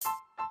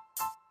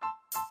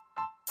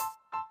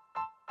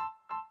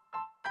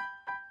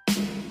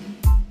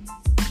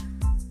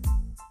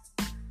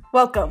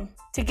Welcome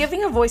to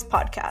Giving a Voice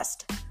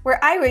podcast, where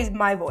I raise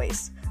my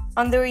voice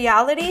on the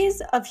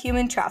realities of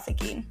human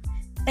trafficking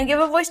and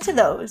give a voice to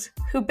those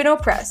who've been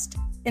oppressed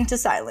into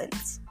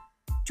silence.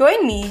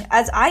 Join me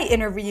as I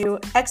interview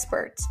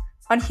experts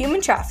on human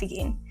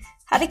trafficking,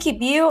 how to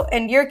keep you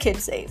and your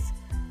kids safe,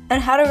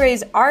 and how to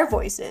raise our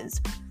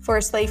voices for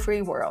a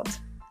slave-free world.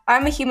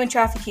 I'm a human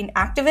trafficking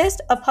activist,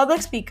 a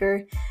public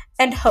speaker,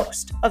 and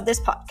host of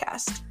this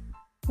podcast.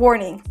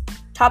 Warning,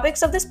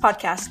 topics of this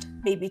podcast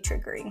may be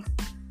triggering.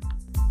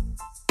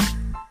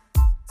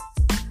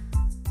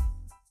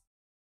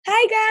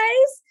 Hi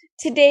guys!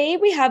 Today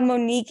we have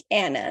Monique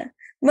Ana.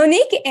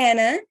 Monique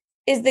Ana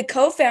is the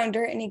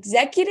co-founder and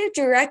executive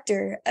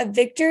director of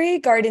Victory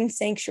Garden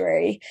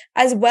Sanctuary,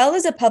 as well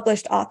as a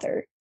published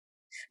author.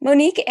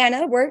 Monique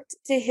Ana worked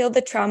to heal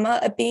the trauma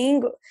of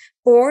being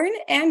born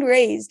and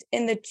raised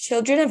in the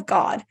Children of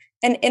God,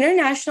 an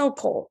international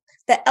cult,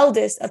 the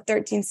eldest of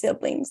 13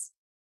 siblings.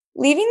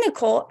 Leaving the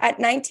cult at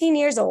 19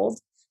 years old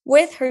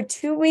with her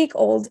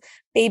 2-week-old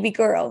baby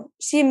girl,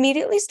 she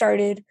immediately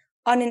started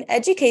on an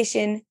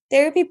education,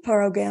 therapy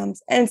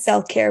programs, and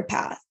self-care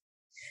path.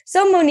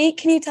 So Monique,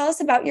 can you tell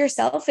us about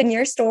yourself and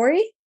your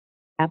story?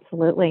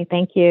 Absolutely.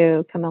 Thank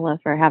you, Camilla,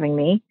 for having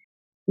me.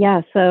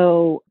 Yeah,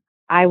 so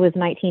I was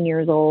 19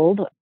 years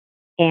old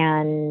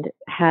and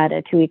had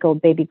a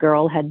 2-week-old baby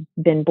girl, had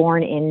been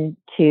born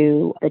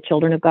into the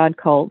Children of God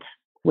cult,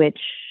 which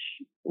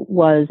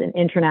was an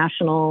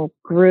international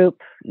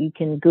group. You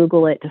can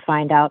Google it to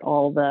find out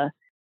all the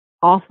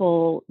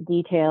awful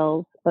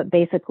details, but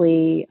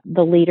basically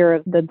the leader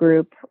of the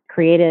group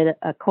created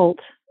a cult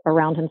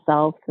around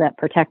himself that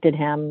protected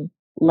him,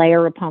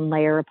 layer upon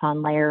layer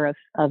upon layer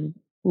of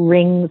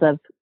rings of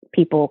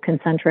people,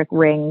 concentric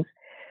rings,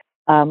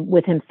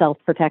 with himself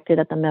protected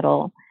at the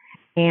middle.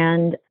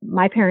 And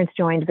my parents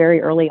joined very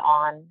early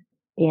on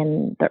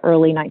in the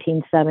early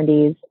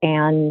 1970s,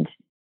 and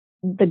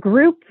the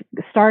group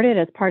started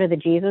as part of the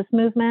Jesus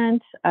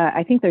movement.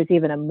 I think there's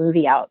even a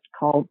movie out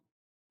called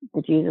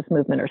The Jesus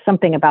Movement or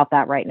something about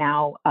that right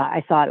now.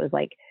 I saw it was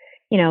like,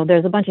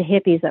 there's a bunch of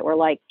hippies that were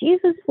like,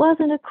 Jesus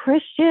wasn't a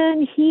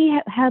Christian. He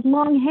had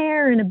long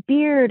hair and a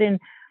beard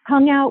and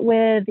hung out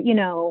with,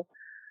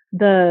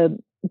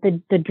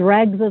 the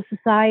dregs of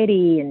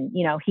society. And,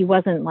 he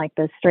wasn't like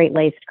the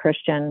straight-laced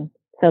Christian.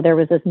 So there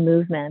was this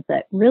movement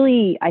that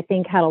really, I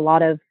think, had a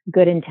lot of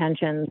good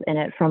intentions in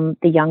it from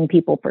the young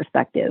people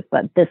perspective.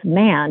 But this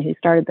man who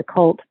started the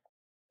cult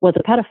was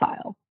a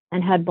pedophile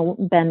and had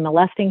been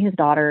molesting his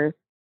daughters.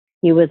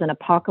 He was an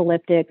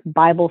apocalyptic,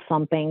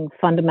 Bible-thumping,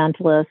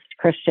 fundamentalist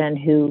Christian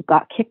who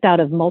got kicked out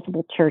of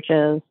multiple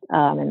churches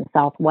in the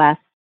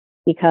Southwest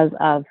because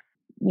of,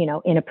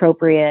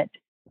 inappropriate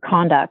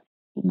conduct,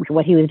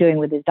 what he was doing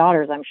with his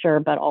daughters, I'm sure,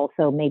 but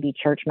also maybe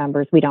church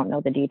members. We don't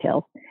know the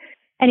details.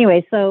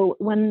 Anyway, so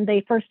when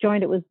they first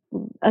joined, it was,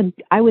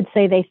 I would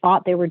say they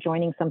thought they were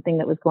joining something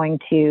that was going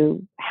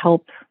to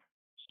help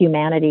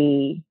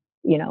humanity,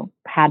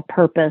 had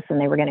purpose, and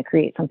they were going to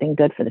create something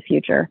good for the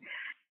future.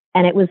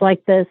 And it was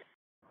like this,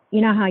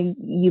 how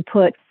you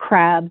put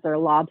crabs or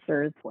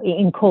lobsters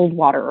in cold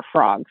water or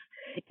frogs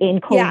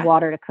in cold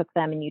water to cook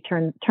them, and you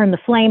turn the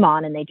flame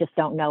on and they just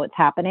don't know it's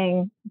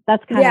happening.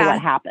 That's kind of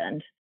what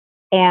happened.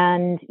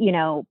 And,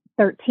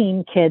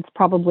 13 kids,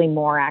 probably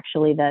more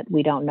actually, that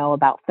we don't know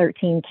about.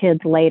 13 kids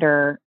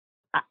later,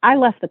 I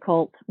left the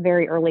cult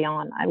very early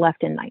on. I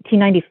left in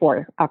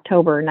 1994,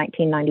 October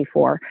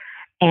 1994.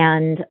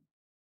 And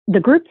the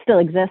group still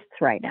exists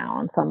right now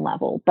on some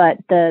level, but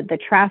the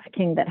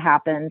trafficking that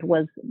happened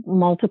was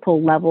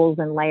multiple levels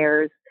and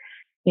layers.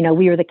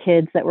 We were the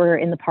kids that were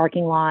in the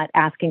parking lot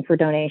asking for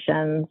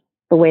donations,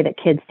 the way that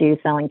kids do,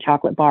 selling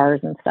chocolate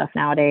bars and stuff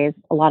nowadays.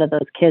 A lot of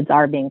those kids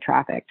are being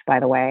trafficked, by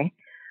the way.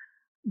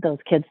 Those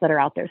kids that are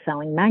out there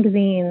selling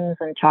magazines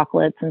and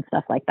chocolates and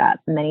stuff like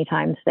that. Many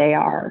times they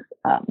are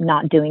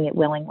not doing it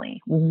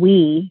willingly.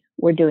 We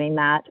were doing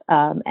that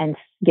and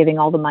giving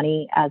all the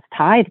money as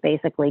tithe,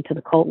 basically, to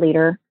the cult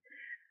leader.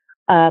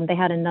 They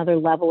had another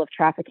level of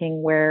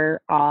trafficking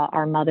where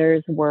our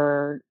mothers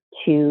were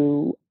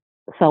to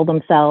sell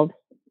themselves.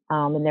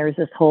 And there was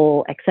this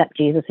whole accept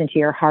Jesus into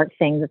your heart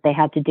thing that they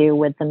had to do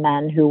with the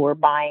men who were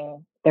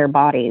buying their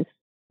bodies.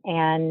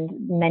 And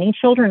many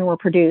children were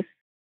produced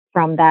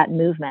from that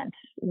movement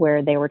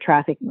where they were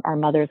our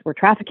mothers were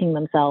trafficking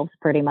themselves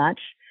pretty much,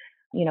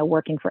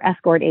 working for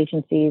escort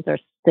agencies or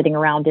sitting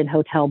around in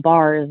hotel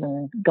bars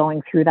and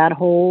going through that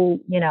whole,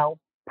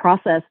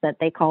 process that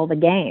they call the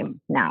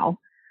game now.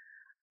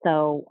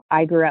 So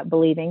I grew up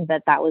believing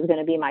that that was going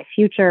to be my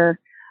future.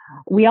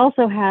 We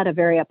also had a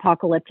very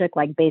apocalyptic,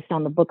 like based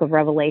on the Book of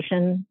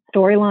Revelation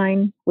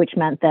storyline, which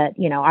meant that,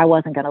 I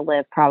wasn't going to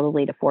live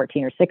probably to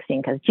 14 or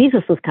 16 because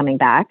Jesus was coming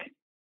back.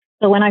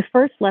 So when I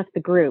first left the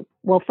group,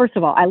 well, first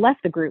of all, I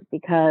left the group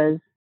because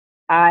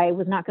I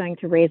was not going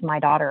to raise my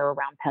daughter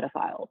around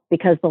pedophiles,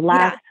 because the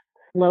last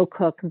slow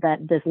cook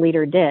that this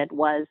leader did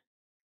was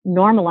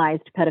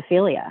normalized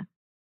pedophilia.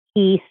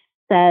 He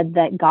said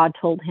that God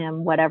told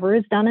him whatever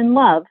is done in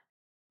love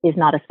is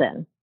not a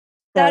sin.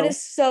 That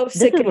is so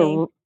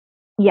sickening.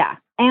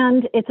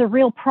 And it's a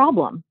real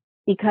problem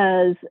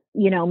because,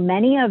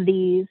 many of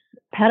these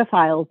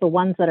pedophiles, the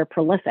ones that are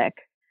prolific,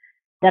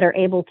 that are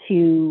able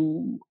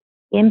to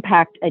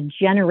impact a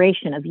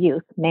generation of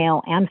youth,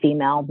 male and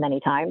female, many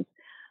times,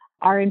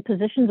 are in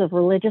positions of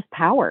religious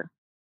power.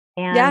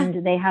 Yeah.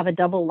 And they have a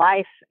double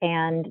life.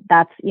 And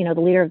that's, the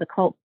leader of the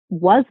cult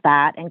was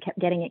that and kept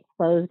getting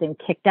exposed and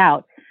kicked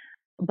out.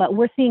 But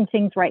we're seeing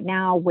things right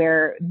now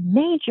where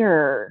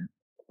major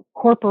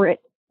corporate,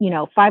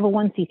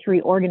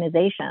 501c3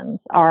 organizations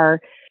are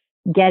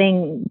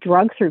getting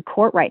drugged through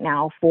court right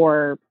now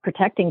for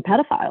protecting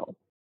pedophiles,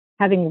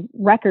 having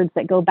records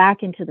that go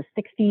back into the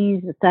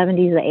 60s, the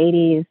 70s,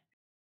 the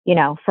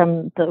 80s,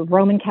 from the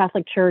Roman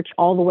Catholic Church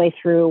all the way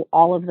through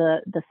all of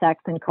the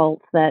sects and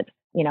cults that,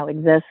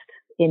 exist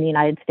in the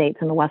United States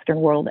and the Western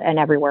world and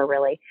everywhere,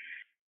 really.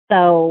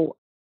 So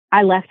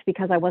I left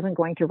because I wasn't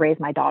going to raise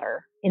my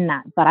daughter in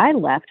that, but I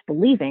left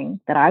believing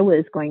that I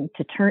was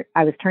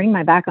turning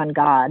my back on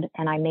God,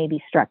 and I may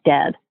be struck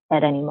dead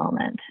at any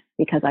moment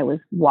because I was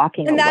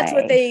walking And that's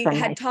what away they from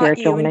my had taught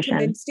spiritual you and mission.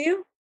 convinced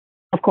you?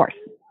 Of course.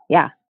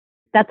 Yeah.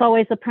 That's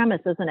always the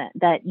premise, isn't it?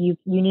 That you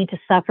need to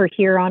suffer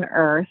here on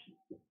earth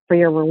for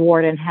your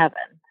reward in heaven.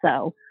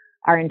 So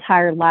our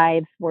entire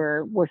lives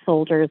we're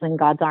soldiers in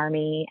God's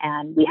army,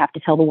 and we have to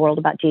tell the world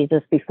about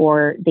Jesus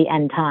before the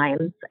end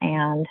times.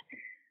 And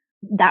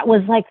that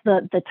was like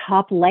the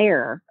top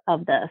layer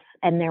of this.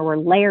 And there were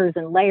layers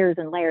and layers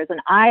and layers. And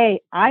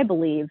I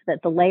believe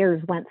that the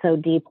layers went so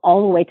deep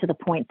all the way to the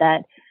point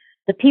that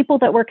the people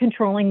that were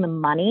controlling the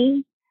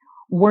money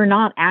were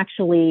not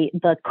actually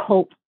the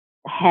cult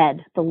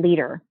head, the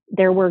leader.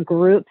 There were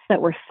groups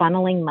that were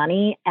funneling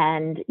money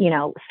and,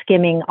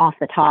 skimming off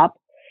the top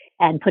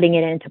and putting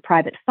it into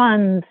private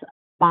funds,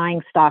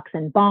 buying stocks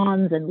and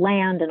bonds and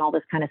land and all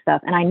this kind of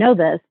stuff. And I know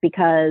this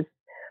because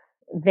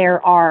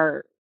there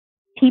are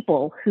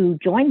people who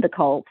joined the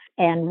cult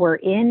and were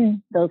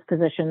in those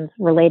positions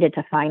related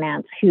to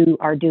finance who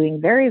are doing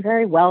very,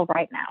 very well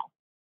right now.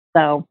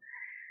 So,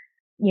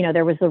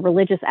 there was the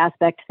religious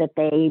aspect that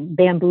they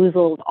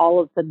bamboozled all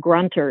of the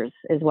grunters,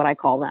 is what I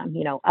call them,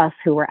 us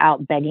who were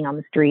out begging on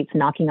the streets,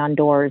 knocking on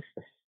doors,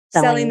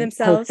 Selling selling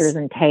themselves. posters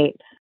and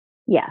tapes.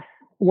 Yes,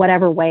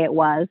 whatever way it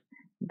was,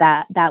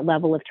 that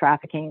level of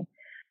trafficking.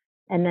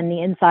 And then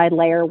the inside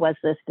layer was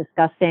this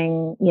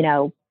disgusting,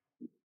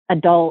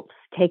 adults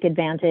take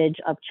advantage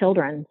of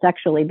children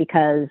sexually,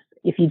 because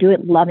if you do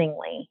it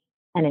lovingly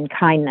and in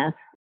kindness,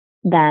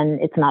 then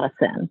it's not a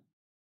sin.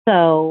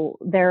 So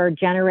there are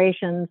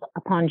generations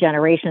upon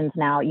generations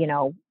now,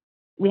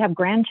 we have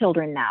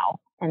grandchildren now,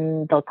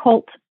 and the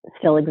cult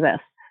still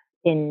exists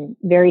in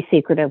very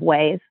secretive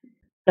ways.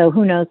 So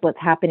who knows what's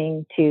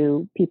happening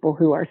to people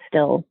who are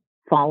still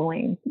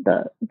following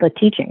the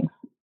teachings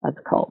of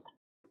the cult.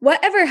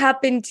 Whatever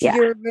happened to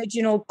your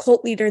original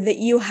cult leader that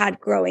you had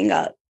growing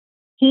up?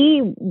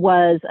 He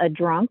was a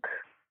drunk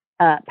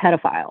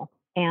pedophile,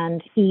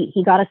 and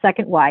he got a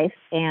second wife,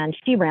 and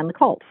she ran the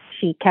cult.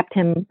 She kept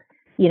him,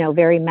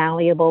 very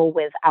malleable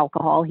with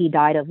alcohol. He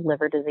died of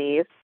liver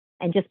disease,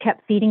 and just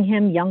kept feeding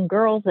him young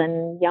girls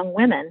and young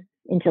women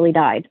until he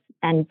died,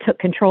 and took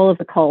control of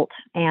the cult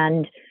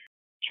and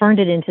turned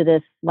it into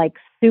this like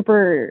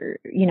super,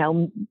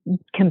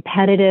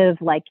 competitive,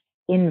 like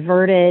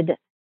inverted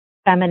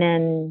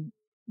feminine,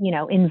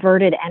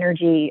 inverted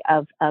energy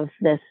of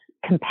this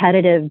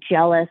competitive,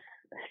 jealous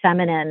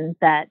feminine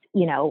that,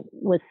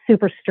 was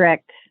super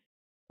strict,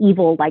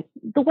 evil, like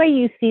the way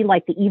you see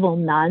like the evil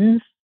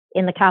nuns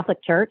in the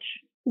Catholic Church.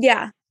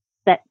 Yeah.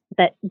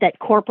 That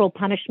corporal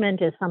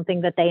punishment is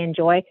something that they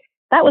enjoy.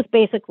 That was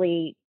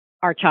basically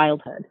our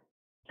childhood.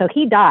 So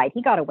he died.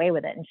 He got away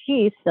with it, and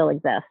she still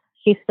exists.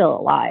 She's still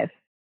alive.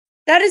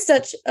 That is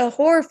such a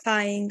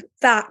horrifying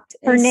fact.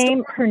 Her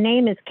name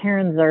is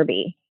Karen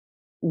Zerby.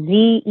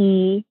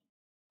 Zerby,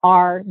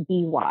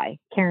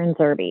 Karen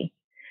Zerby.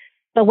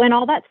 So when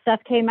all that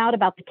stuff came out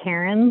about the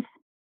Karens,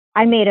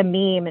 I made a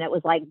meme, and it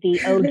was like the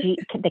OG,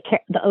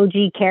 the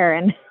OG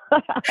Karen.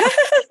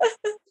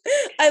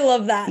 I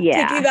love that.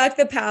 Yeah. Taking back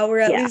the power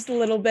at least a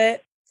little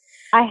bit.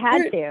 I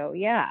had to,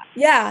 yeah.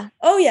 Yeah.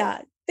 Oh,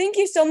 yeah. Thank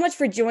you so much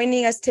for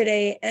joining us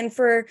today and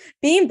for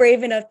being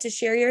brave enough to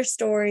share your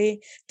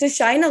story, to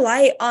shine a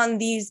light on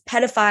these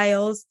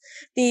pedophiles,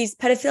 these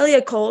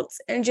pedophilia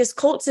cults, and just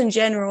cults in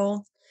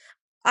general.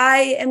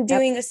 I am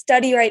doing a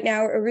study right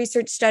now, a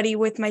research study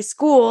with my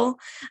school,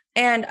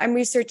 and I'm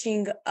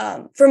researching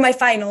for my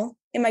final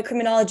in my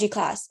criminology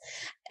class.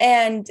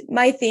 And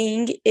my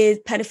thing is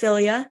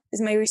pedophilia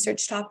is my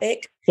research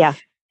topic. Yeah.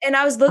 And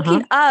I was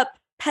looking up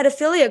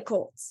pedophilia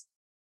cults,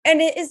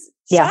 and it is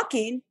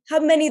shocking how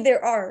many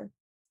there are,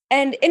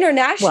 and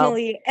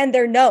internationally, and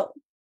they're known.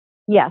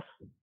 Yes.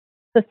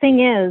 The thing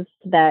is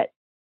that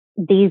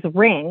these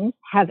rings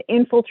have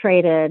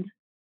infiltrated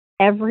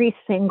every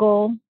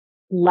single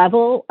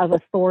level of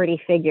authority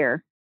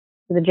figure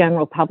to the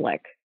general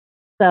public.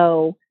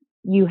 So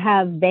you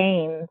have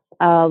veins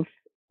of,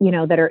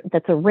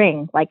 that's a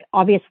ring, like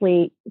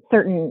obviously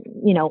certain,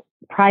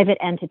 private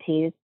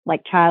entities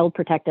like Child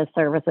Protective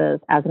Services,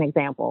 as an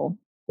example,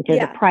 which is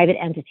a private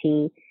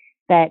entity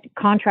that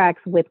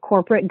contracts with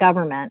corporate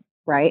government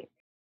right?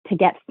 To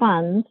get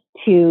funds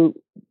to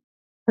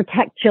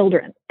protect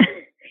children.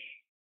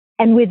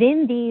 And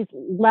within these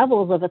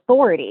levels of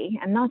authority,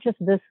 and not just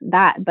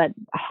that, but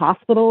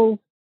hospitals,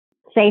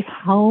 safe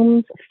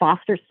homes,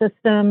 foster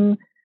system,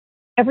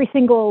 every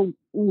single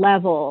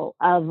level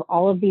of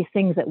all of these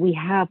things that we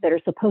have that are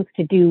supposed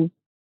to do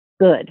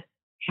good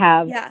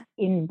have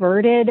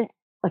inverted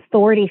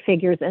authority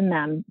figures in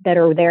them that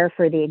are there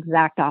for the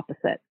exact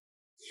opposite.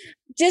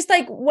 Just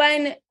like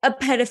when a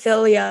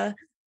pedophilia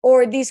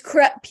or these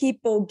corrupt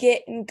people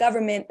get in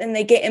government and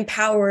they get in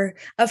power,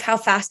 of how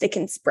fast it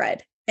can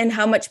spread and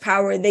how much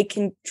power they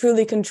can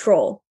truly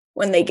control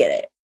when they get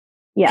it.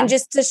 Yeah. And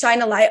just to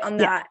shine a light on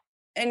that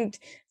and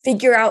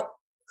figure out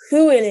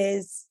who it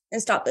is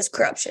and stop this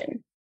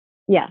corruption.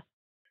 Yeah.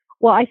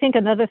 Well, I think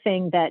another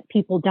thing that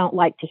people don't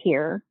like to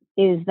hear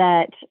is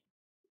that,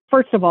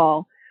 first of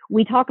all,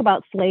 we talk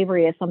about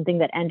slavery as something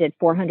that ended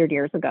 400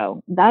 years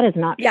ago. That is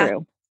not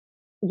true.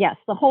 Yes,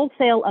 the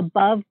wholesale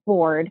above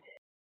board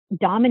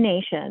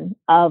domination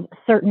of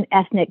certain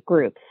ethnic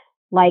groups,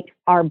 like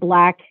our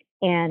Black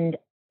and,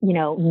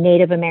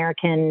 Native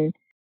American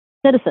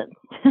citizens,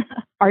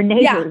 our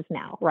neighbors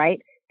now,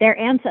 right? Their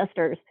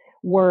ancestors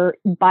were,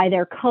 by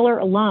their color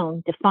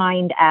alone,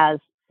 defined as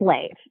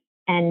slaves,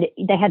 and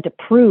they had to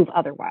prove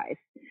otherwise.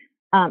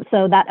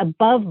 So that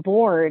above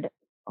board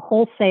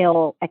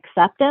wholesale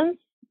acceptance,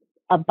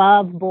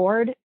 above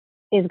board,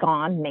 is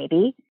gone,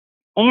 maybe.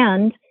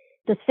 And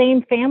the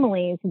same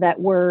families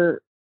that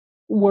were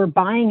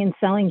buying and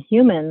selling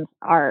humans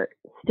are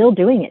still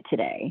doing it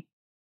today.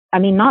 I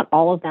mean, not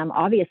all of them,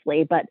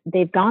 obviously, but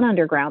they've gone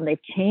underground.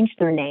 They've changed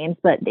their names,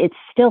 but it's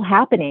still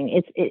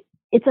happening.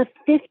 It's a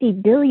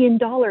 $50 billion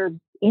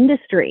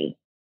industry.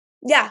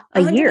 Yeah,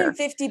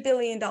 $150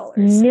 billion.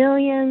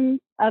 Millions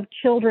of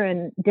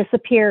children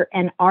disappear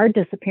and are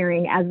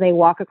disappearing as they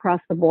walk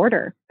across the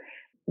border.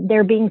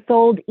 They're being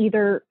sold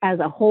either as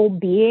a whole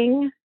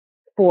being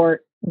for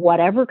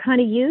whatever kind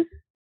of use,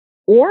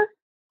 or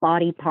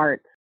body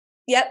parts.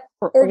 Yep,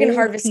 organ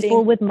harvesting.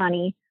 People with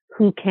money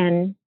who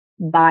can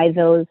buy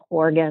those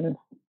organs.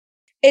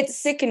 It's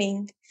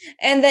sickening.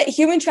 And that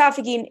human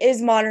trafficking is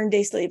modern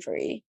day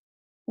slavery.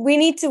 We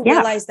need to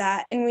realize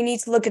that, and we need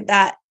to look at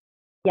that.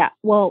 Yeah.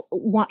 Well,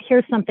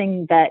 here's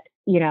something that,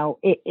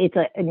 it's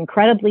an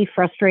incredibly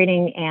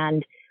frustrating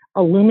and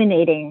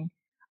illuminating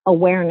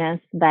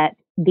awareness that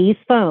these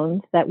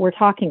phones that we're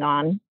talking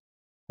on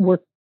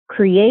were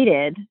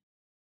created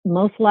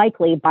most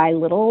likely by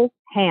little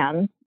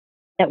hands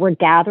that were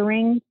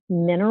gathering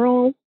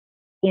minerals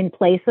in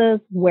places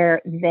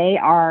where they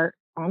are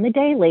on the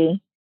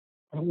daily,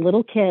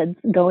 little kids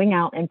going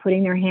out and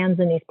putting their hands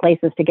in these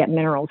places to get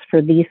minerals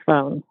for these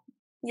phones,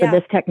 for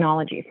this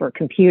technology, for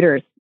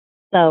computers,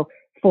 so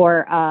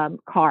for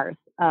cars.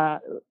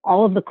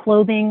 All of the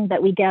clothing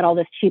that we get, all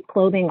this cheap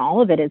clothing,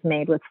 all of it is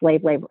made with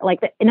slave labor.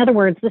 In other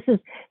words, this is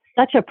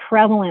such a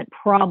prevalent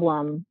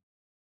problem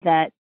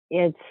that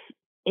it's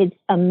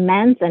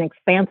immense and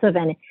expansive.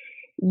 And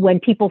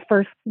when people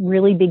first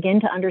really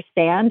begin to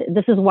understand,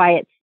 this is why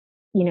it's,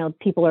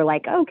 people are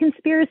like, oh,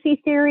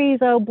 conspiracy theories,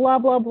 oh, blah,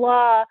 blah,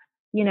 blah.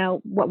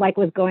 What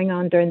was going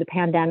on during the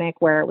pandemic,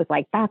 where it was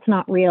like, that's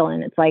not real.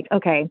 And it's like,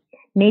 okay,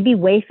 maybe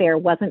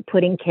Wayfair wasn't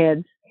putting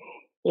kids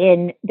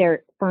in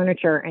their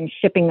furniture and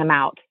shipping them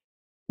out.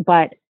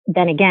 But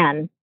then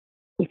again,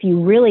 if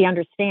you really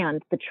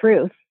understand the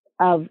truth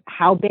of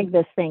how big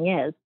this thing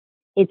is,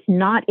 it's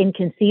not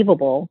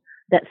inconceivable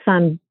that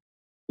some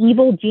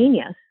evil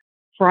genius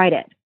tried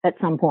it at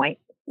some point.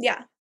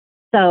 Yeah.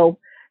 So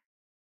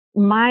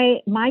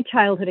my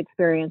childhood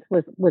experience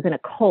was in a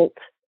cult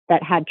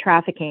that had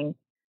trafficking,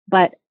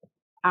 but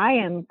I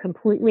am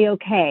completely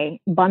okay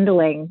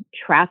bundling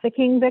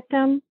trafficking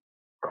victim,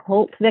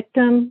 cult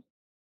victim,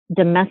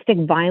 domestic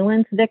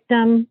violence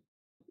victim,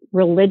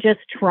 religious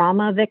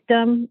trauma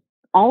victim.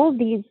 All of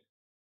these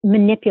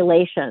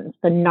manipulations,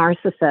 the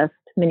narcissist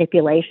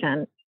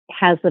manipulation,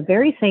 has the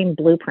very same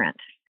blueprint.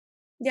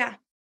 Yeah.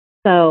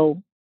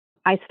 So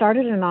I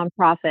started a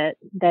nonprofit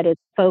that is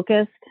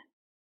focused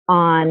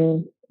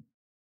on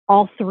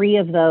all three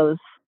of those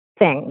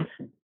things: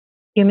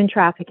 human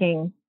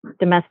trafficking,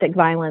 domestic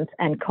violence,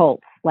 and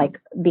cults,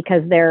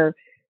 because the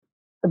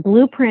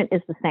blueprint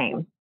is the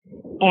same.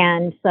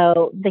 And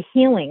so the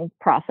healing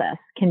process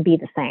can be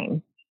the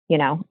same.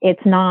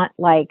 It's not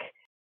like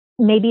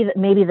maybe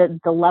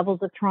the levels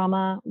of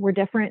trauma were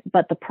different,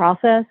 but the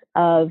process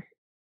of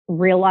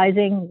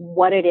realizing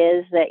what it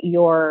is that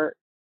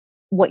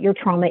what your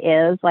trauma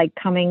is, like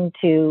coming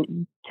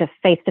to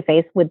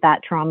face with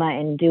that trauma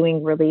and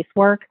doing release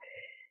work,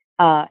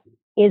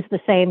 is the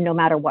same no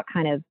matter what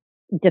kind of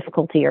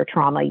difficulty or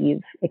trauma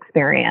you've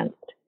experienced.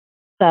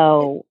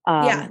 So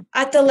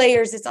at the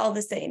layers, it's all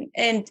the same,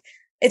 and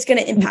it's going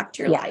to impact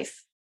your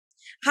life.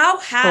 How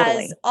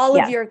has all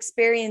of your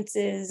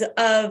experiences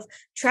of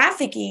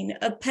trafficking,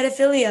 of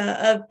pedophilia,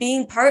 of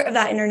being part of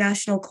that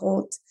international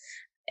cult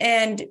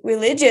and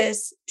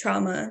religious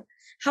trauma,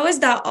 how has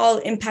that all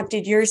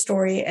impacted your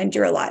story and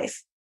your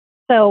life?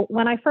 So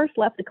when I first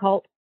left the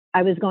cult,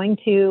 I was going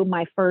to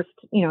my first,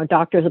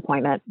 doctor's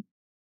appointment.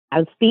 I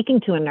was speaking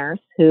to a nurse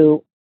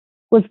who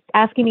was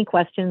asking me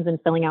questions and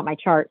filling out my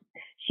chart.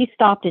 She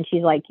stopped and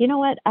she's like, you know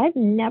what? I've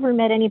never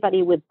met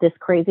anybody with this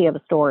crazy of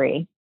a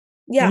story.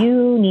 Yeah.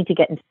 You need to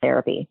get into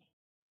therapy.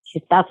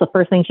 That's the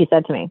first thing she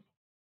said to me.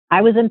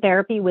 I was in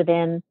therapy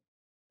within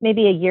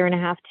maybe a year and a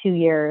half, 2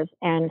 years,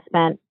 and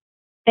spent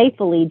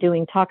faithfully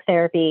doing talk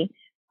therapy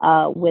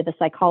with a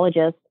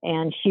psychologist.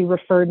 And she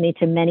referred me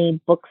to many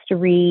books to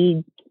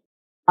read,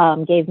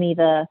 gave me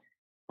the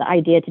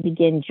idea to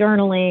begin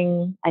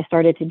journaling. I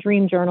started to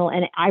dream journal,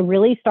 and I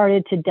really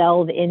started to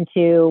delve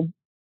into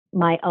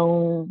my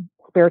own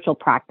spiritual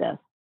practice.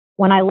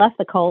 When I left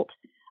the cult,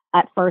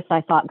 at first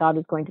I thought God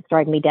was going to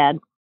strike me dead.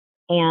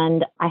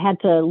 And I had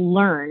to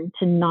learn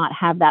to not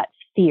have that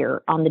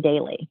fear on the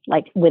daily.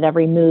 Like with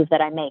every move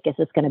that I make, is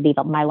this going to be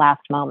my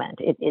last moment?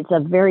 It's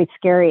a very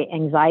scary,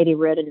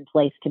 anxiety-ridden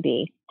place to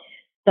be.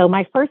 So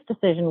my first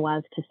decision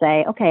was to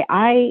say, okay,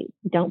 I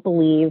don't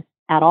believe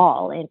at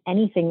all in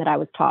anything that I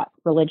was taught,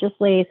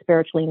 religiously,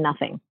 spiritually,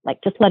 nothing. Like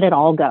just let it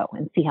all go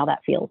and see how that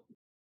feels.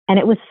 And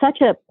it was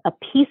such a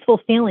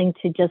peaceful feeling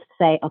to just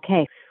say,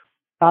 okay,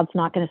 God's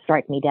not going to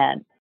strike me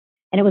dead.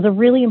 And it was a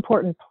really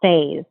important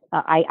phase.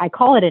 I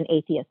call it an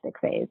atheistic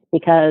phase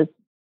because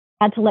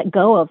I had to let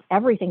go of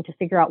everything to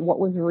figure out what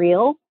was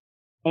real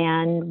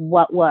and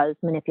what was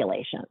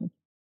manipulation.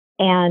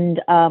 And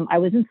I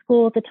was in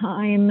school at the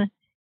time,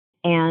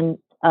 and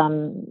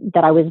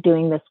that I was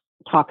doing this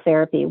talk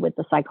therapy with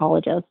the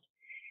psychologist.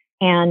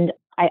 And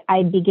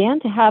I began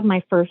to have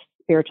my first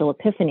spiritual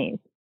epiphanies.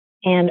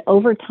 And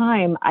over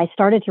time, I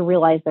started to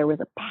realize there was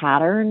a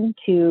pattern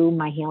to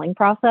my healing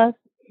process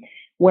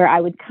where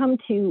I would come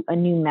to a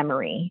new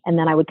memory and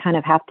then I would kind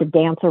of have to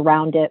dance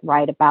around it,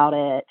 write about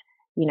it,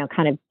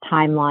 kind of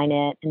timeline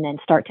it, and then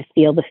start to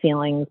feel the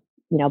feelings,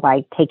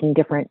 by taking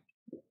different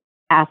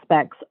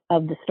aspects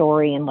of the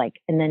story and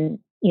then,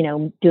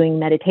 doing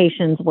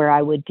meditations where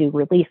I would do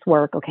release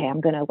work. Okay, I'm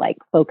going to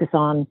focus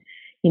on,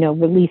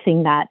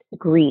 releasing that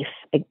grief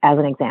as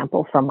an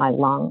example from my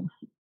lungs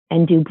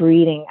and do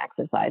breathing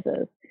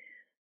exercises.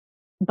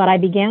 But I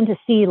began to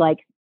see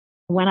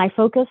when I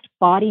focused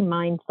body,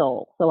 mind,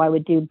 soul. So I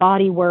would do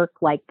body work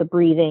like the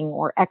breathing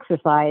or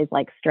exercise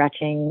like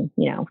stretching,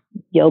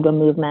 yoga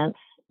movements,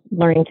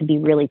 learning to be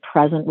really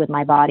present with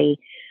my body.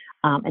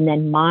 And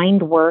then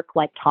mind work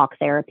like talk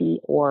therapy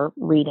or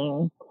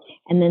reading.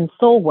 And then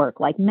soul work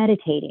like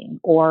meditating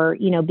or,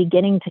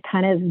 beginning to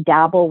kind of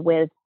dabble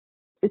with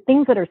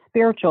things that are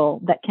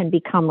spiritual that can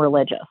become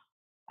religious.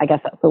 I guess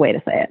that's the way to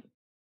say it.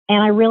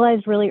 And I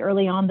realized really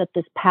early on that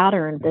this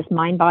pattern, this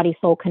mind, body,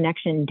 soul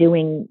connection,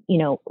 doing,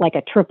 like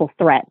a triple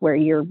threat where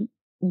you're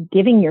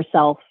giving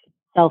yourself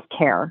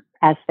self-care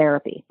as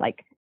therapy,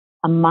 like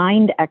a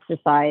mind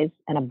exercise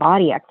and a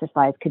body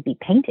exercise could be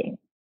painting.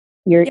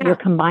 You're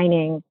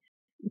combining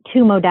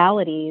two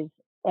modalities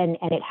and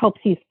it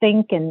helps you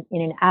think in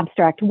an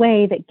abstract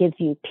way that gives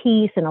you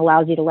peace and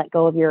allows you to let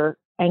go of your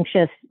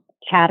anxious,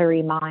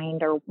 chattery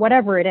mind or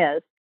whatever it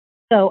is.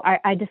 So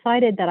I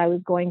decided that I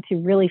was going to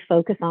really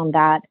focus on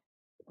that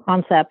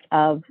concept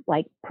of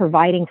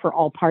providing for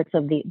all parts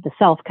of the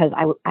self, because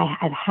I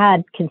have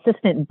had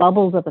consistent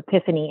bubbles of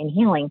epiphany and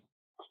healing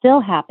still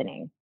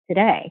happening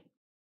today.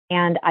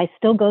 And I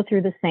still go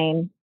through the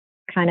same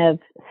kind of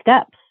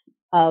steps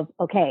of,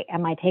 okay,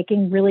 am I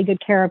taking really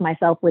good care of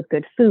myself with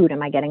good food?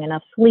 Am I getting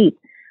enough sleep?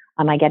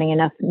 Am I getting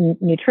enough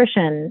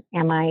nutrition?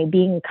 Am I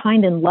being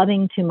kind and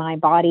loving to my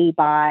body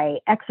by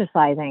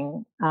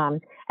exercising?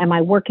 Am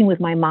I working with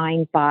my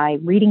mind by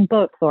reading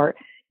books or,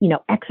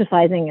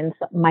 exercising in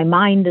my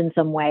mind in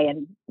some way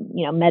and,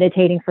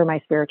 meditating for my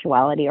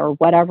spirituality or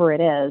whatever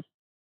it is?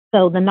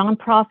 So the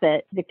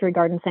nonprofit Victory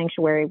Garden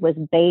Sanctuary was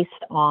based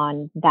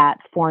on that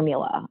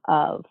formula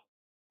of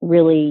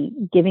really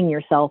giving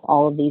yourself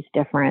all of these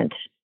different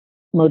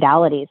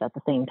modalities at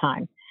the same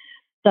time.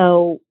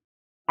 So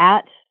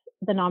at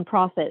the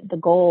nonprofit, the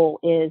goal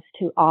is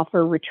to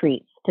offer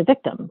retreats to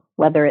victims,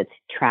 whether it's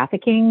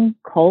trafficking,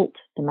 cult,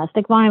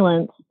 domestic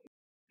violence.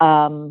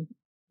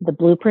 The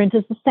blueprint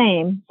is the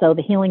same, so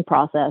the healing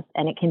process,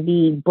 and it can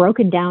be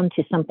broken down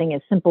to something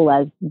as simple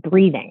as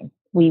breathing.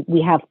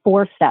 We have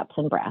 4 steps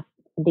in breath.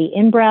 The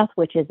in-breath,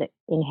 which is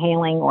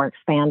inhaling or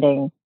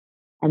expanding,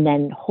 and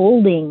then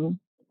holding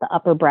the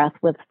upper breath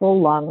with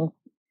full lungs,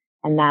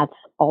 and that's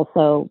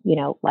also,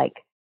 like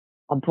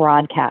a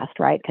broadcast,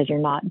 right? Because you're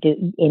not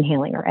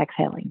inhaling or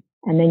exhaling.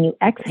 And then you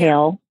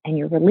exhale and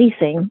you're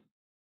releasing,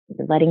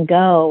 you're letting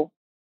go.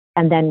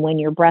 And then when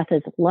your breath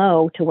is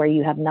low to where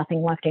you have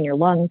nothing left in your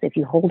lungs, if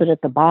you hold it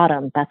at the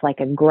bottom, that's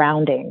like a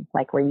grounding,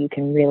 like where you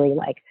can really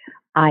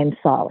I'm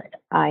solid,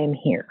 I am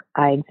here,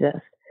 I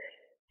exist.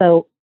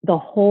 So the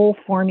whole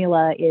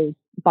formula is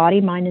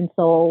body, mind, and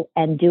soul,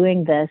 and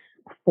doing this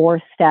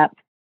 4-step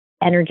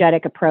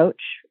energetic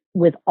approach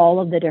with all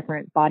of the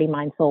different body,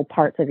 mind, soul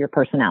parts of your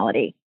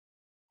personality.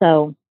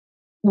 So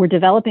we're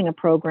developing a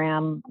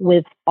program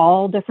with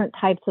all different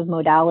types of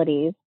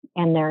modalities,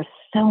 and there's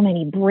so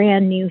many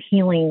brand new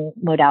healing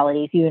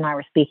modalities. You and I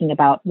were speaking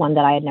about one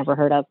that I had never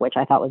heard of, which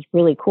I thought was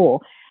really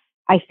cool.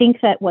 I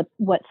think that what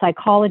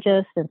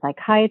psychologists and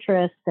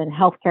psychiatrists and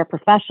healthcare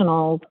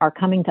professionals are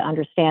coming to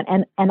understand,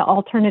 and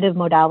alternative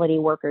modality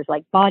workers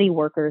like body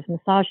workers,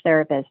 massage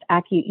therapists,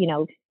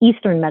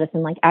 Eastern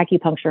medicine like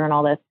acupuncture and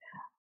all this,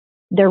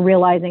 they're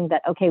realizing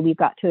that, okay, we've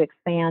got to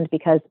expand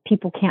because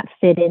people can't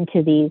fit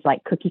into these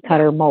like cookie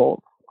cutter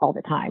molds all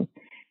the time.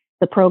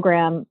 The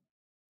program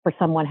for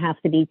someone has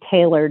to be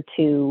tailored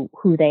to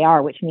who they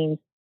are, which means,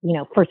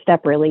 first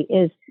step really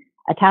is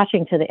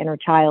attaching to the inner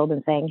child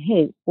and saying,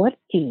 hey, what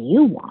do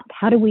you want?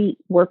 How do we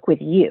work with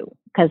you?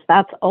 Because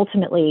that's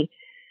ultimately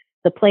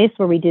the place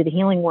where we do the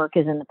healing work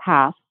is in the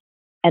past.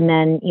 And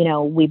then,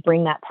 we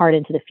bring that part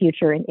into the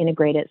future and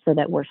integrate it so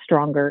that we're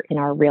stronger in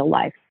our real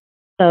life.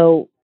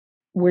 So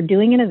we're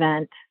doing an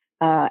event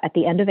at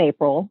the end of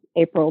April.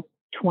 April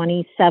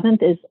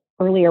 27th is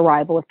early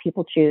arrival if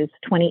people choose.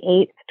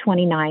 28th,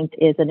 29th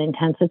is an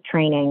intensive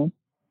training.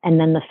 And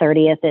then the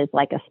 30th is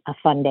like a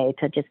fun day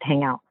to just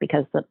hang out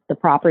because the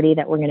property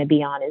that we're going to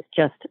be on is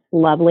just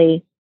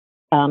lovely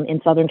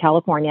in Southern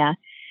California.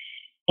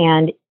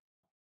 And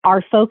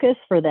our focus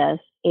for this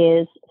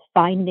is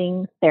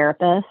finding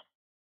therapists,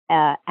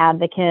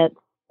 advocates,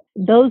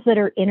 those that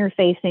are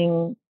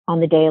interfacing on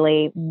the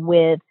daily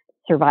with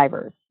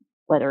survivors,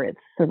 whether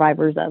it's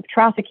survivors of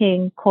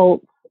trafficking,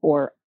 cults,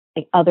 or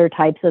other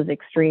types of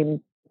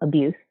extreme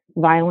abuse,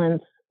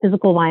 violence,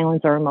 physical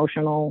violence, or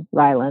emotional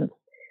violence,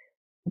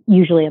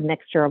 usually a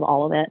mixture of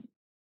all of it,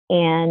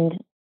 and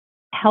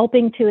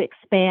helping to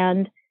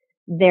expand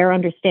their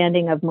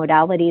understanding of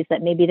modalities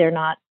that maybe they're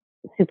not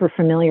super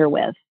familiar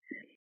with.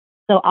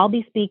 So I'll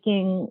be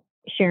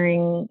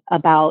sharing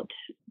about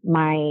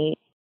my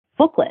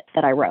booklet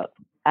that I wrote.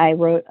 I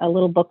wrote a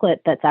little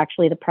booklet that's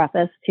actually the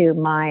preface to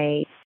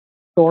my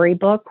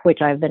storybook,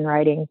 which I've been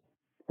writing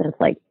since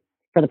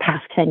for the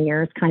past 10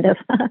 years, kind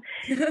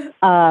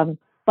of.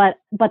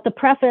 But the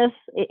preface,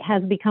 it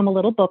has become a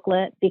little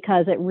booklet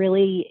because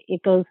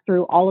it goes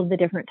through all of the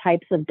different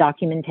types of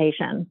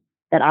documentation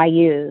that I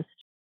used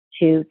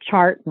to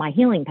chart my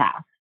healing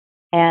path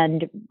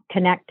and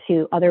connect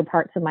to other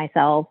parts of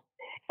myself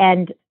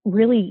and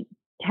really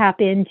tap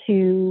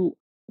into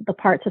the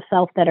parts of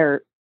self that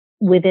are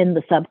within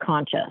the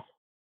subconscious,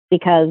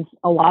 because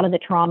a lot of the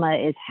trauma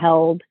is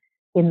held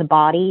in the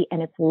body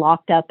and it's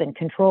locked up and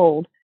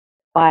controlled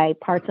by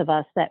parts of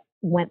us that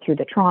went through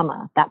the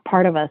trauma. That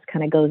part of us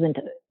kind of goes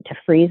into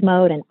freeze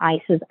mode and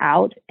ices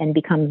out and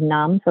becomes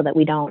numb so that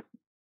we don't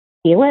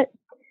feel it.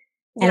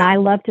 Yeah. And I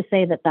love to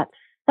say that that's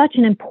such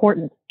an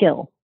important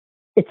skill.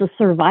 It's a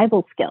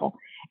survival skill.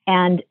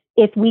 And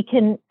if we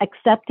can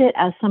accept it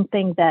as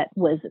something that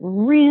was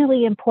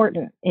really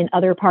important in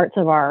other parts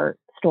of our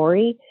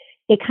story,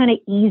 it kind of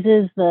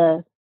eases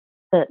the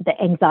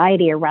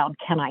anxiety around,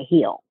 can I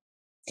heal?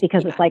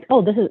 Because it's like,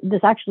 oh,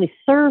 this actually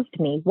served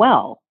me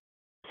well.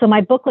 So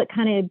my booklet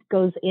kind of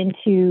goes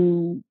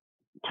into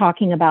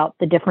talking about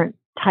the different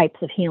types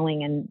of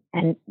healing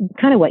and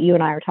kind of what you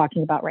and I are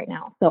talking about right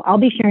now. So I'll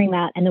be sharing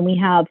that. And then we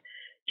have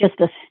just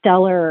a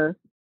stellar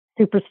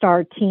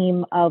superstar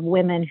team of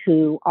women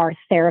who are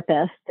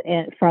therapists,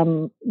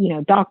 from,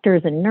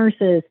 doctors and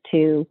nurses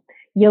to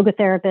yoga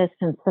therapists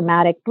and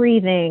somatic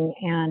breathing.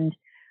 And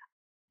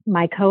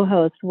my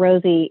co-host,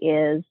 Rosie,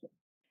 is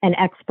an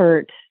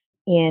expert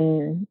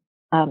in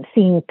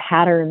seeing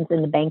patterns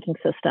in the banking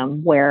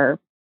system where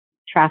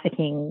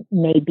trafficking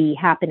may be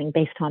happening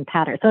based on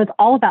patterns. So it's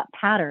all about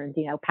patterns,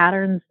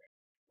 patterns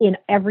in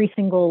every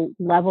single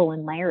level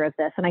and layer of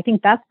this. And I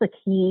think that's the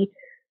key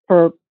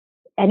for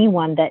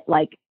anyone that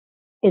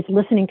is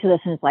listening to this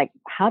and is like,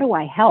 how do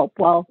I help?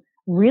 Well,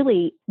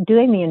 really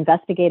doing the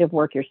investigative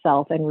work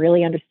yourself and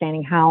really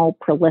understanding how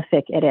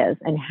prolific it is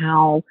and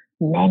how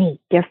many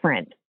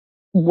different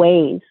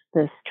ways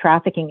this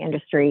trafficking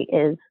industry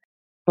is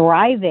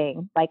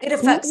thriving. It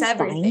affects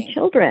everything. Buying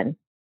children.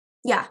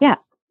 Yeah. Yeah.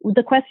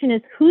 The question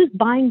is, who's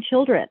buying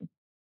children?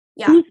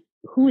 Yeah.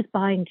 Who's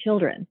buying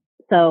children?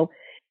 So,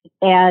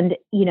 and,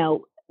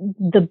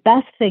 the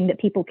best thing that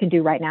people can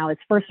do right now is,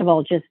 first of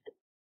all, just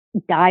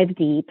dive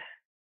deep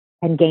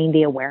and gain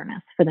the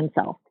awareness for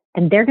themselves.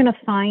 And they're going to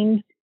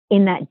find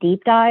in that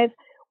deep dive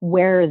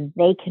where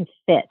they can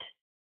fit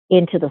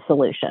into the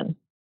solution.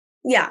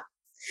 Yeah.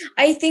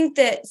 I think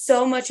that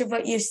so much of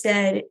what you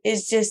said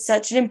is just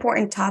such an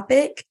important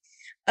topic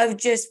of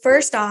just,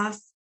 first off,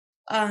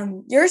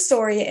 your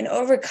story and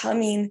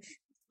overcoming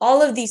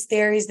all of these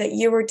theories that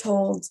you were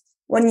told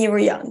when you were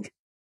young.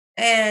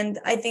 And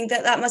I think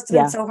that must have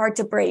been so hard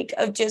to break,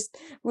 of just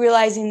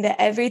realizing that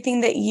everything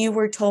that you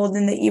were told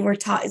and that you were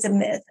taught is a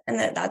myth and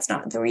that that's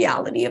not the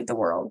reality of the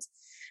world.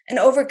 And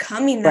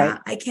overcoming that,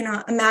 right. I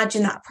cannot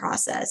imagine that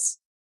process.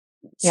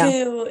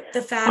 To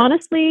the fact.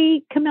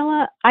 Honestly,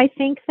 Camilla, I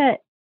think that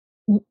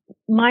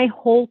my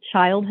whole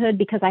childhood,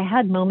 because I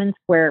had moments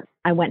where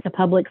I went to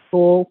public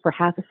school for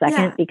half a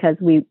second because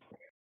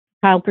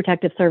Child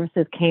Protective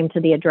Services came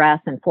to the address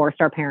and forced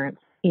our parents,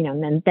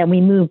 and then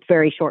we moved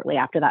very shortly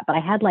after that. But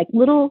I had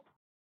little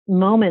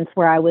moments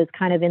where I was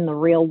kind of in the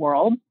real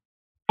world.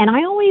 And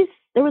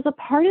there was a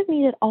part of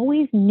me that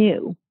always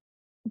knew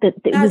that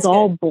it was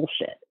all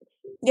bullshit.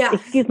 Yeah.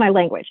 excuse my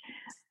language.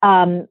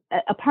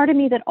 A part of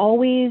me that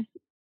always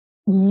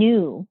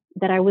knew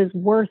that I was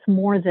worth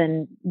more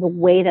than the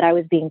way that I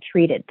was being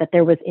treated, that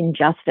there was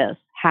injustice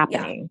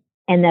happening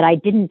and that I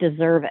didn't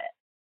deserve it.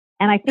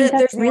 And I think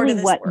that's There's more really to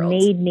this what world.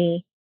 made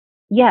me,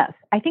 yes,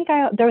 I think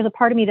there was a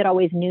part of me that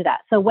always knew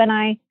that. So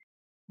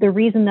the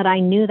reason that I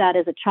knew that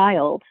as a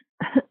child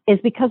is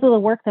because of the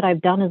work that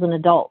I've done as an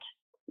adult.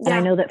 And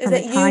I know that from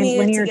a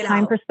linear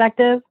time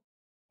perspective,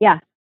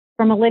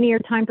 from a linear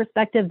time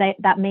perspective,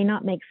 that may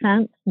not make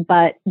sense,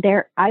 but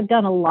I've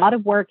done a lot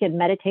of work in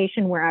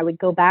meditation where I would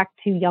go back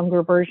to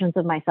younger versions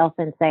of myself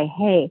and say,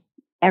 hey,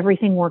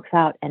 everything works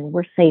out and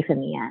we're safe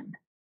in the end.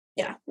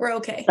 Yeah, we're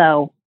okay.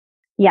 So,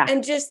 yeah.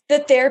 And just the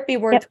therapy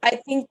work,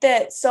 I think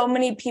that so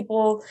many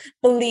people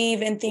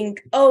believe and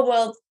think, oh,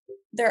 well,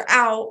 they're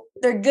out,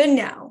 they're good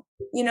now.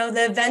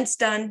 The event's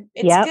done,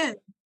 it's good,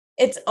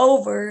 it's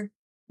over.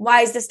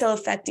 Why is this still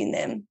affecting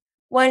them?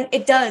 When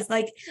it does,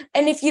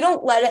 and if you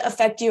don't let it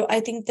affect you, I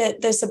think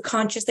that the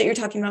subconscious that you're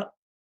talking about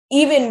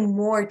even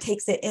more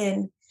takes it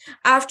in.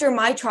 After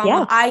my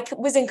trauma, I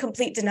was in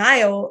complete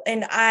denial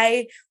and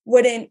I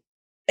wouldn't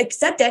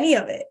accept any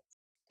of it.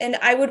 And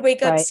I would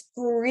wake up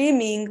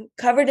screaming,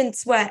 covered in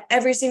sweat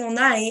every single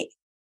night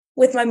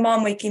with my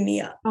mom waking me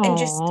up. Aww, and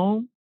just,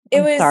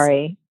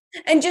 sorry.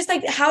 And just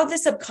how the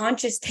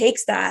subconscious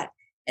takes that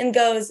and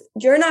goes,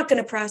 you're not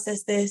going to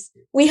process this.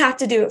 We have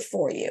to do it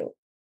for you.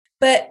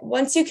 But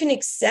once you can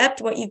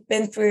accept what you've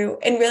been through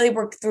and really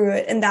work through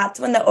it, and that's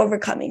when the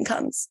overcoming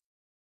comes.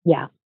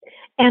 Yeah.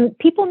 And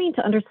people need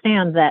to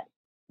understand that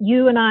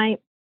you and I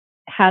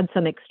had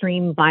some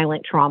extreme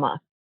violent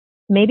trauma.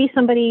 Maybe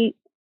somebody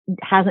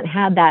hasn't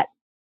had that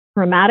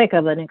traumatic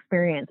of an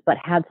experience, but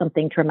had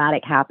something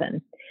traumatic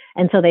happen.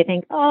 And so they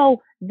think,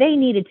 oh, they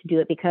needed to do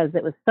it because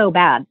it was so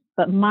bad,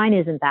 but mine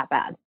isn't that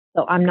bad.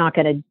 So I'm not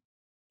going to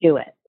do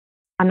it.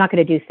 I'm not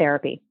going to do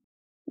therapy.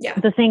 Yeah.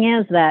 The thing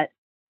is that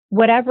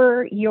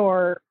whatever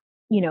your,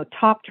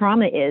 top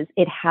trauma is,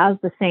 it has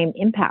the same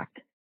impact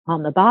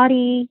on the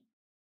body,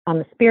 on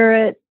the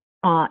spirit,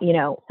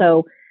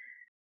 so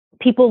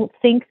people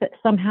think that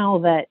somehow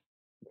that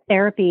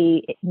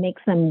therapy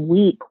makes them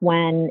weak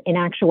when in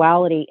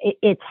actuality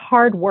it's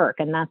hard work.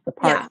 And that's the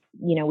part,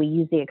 we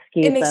use the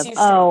excuse of,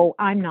 oh,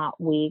 I'm not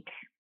weak.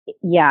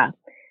 Yeah.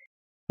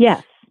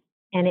 Yes.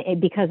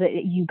 And because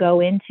you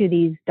go into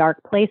these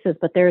dark places,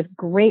 but there's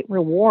great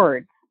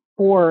rewards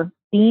for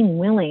being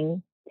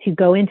willing to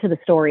go into the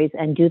stories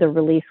and do the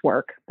release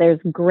work. There's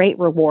great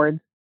rewards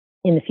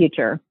in the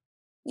future.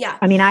 Yeah.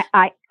 I mean,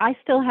 I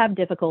still have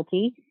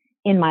difficulty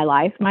in my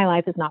life. My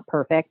life is not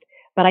perfect,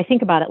 but I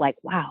think about it like,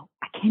 wow,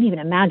 I can't even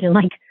imagine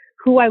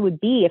who I would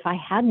be if I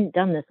hadn't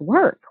done this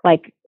work.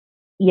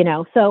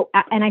 So,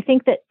 and I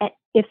think that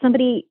if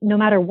somebody, no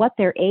matter what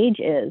their age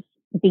is,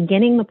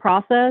 beginning the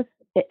process,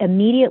 it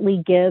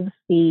immediately gives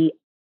the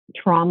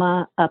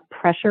trauma a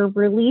pressure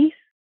release.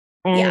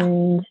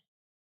 And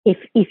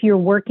if you're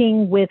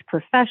working with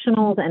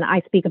professionals, and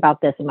I speak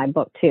about this in my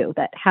book too,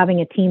 that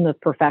having a team of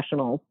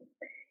professionals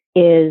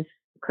is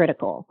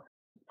critical.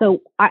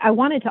 So I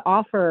wanted to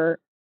offer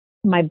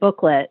my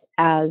booklet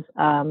as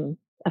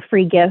a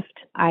free gift.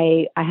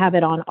 I have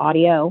it on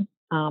audio.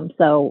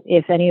 So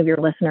if any of your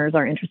listeners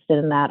are interested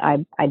in that,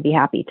 I'd be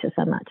happy to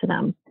send that to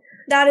them.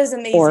 That is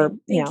amazing.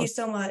 Thank you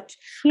so much.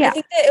 Yeah, I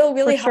think that it'll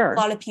really help a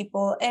lot of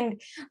people.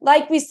 And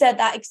like we said,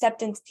 that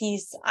acceptance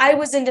piece, I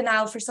was in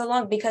denial for so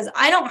long because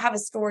I don't have a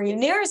story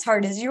near as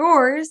hard as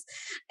yours.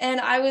 And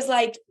I was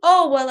like,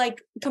 oh, well,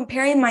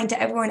 comparing mine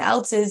to everyone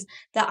else's,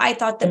 that I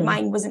thought that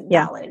mine wasn't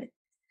valid.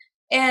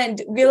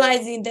 And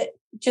realizing that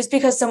just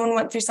because someone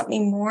went through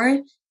something more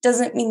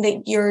doesn't mean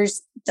that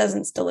yours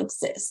doesn't still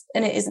exist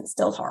and it isn't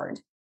still hard.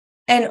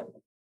 And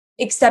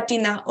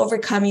accepting that,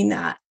 overcoming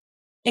that,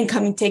 and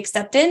coming to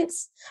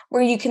acceptance,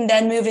 where you can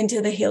then move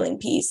into the healing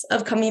piece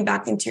of coming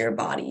back into your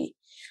body.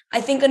 I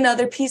think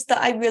another piece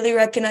that I really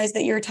recognize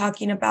that you're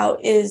talking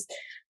about is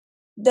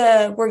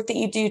the work that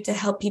you do to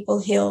help people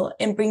heal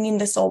and bringing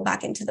the soul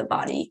back into the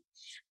body.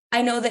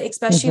 I know that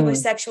especially with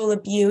sexual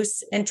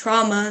abuse and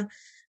trauma,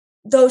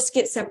 those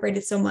get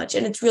separated so much,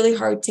 and it's really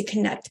hard to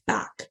connect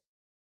back.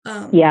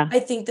 I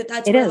think that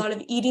that's where a lot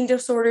of eating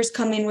disorders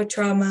come in with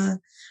trauma,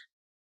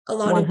 a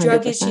lot 100%. Of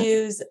drug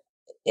issues.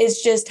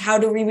 Is just how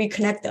do we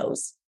reconnect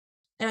those?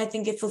 And I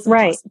think it feels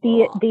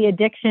impossible. The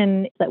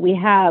addiction that we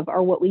have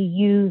are what we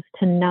use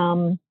to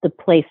numb the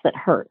place that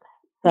hurts.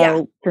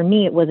 So for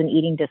me, it was an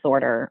eating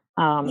disorder.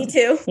 Me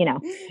too.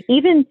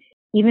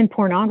 Even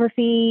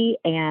pornography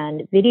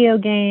and video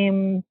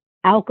games,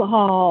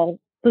 alcohol,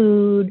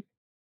 food,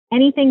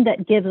 anything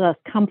that gives us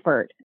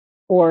comfort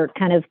or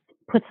kind of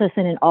puts us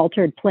in an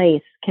altered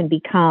place can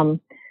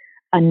become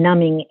a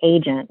numbing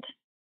agent.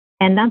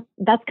 And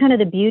that's kind of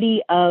the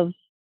beauty of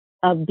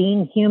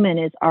being human,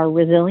 is our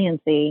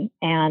resiliency.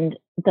 And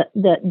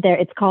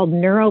it's called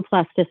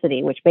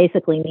neuroplasticity, which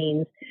basically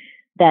means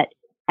that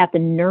at the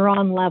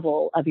neuron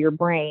level of your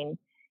brain,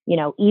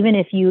 even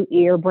if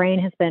your brain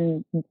has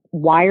been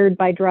wired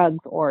by drugs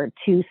or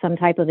to some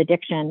type of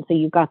addiction, so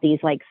you've got these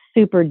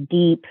super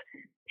deep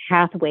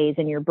pathways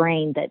in your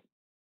brain that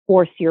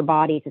force your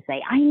body to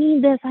say, I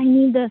need this,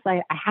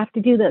 I have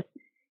to do this.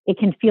 It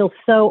can feel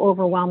so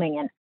overwhelming.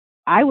 And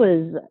I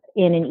was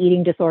in an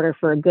eating disorder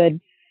for a good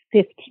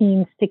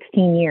 15,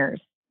 16 years.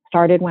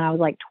 Started when I was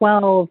like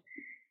 12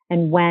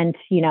 and went,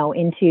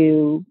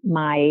 into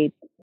my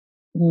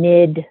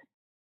mid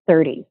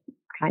 30s,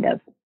 kind of.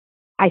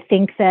 I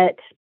think that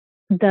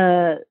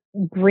the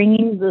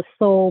bringing the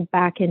soul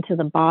back into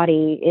the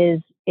body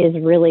is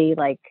really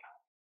like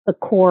the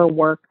core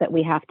work that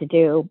we have to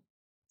do,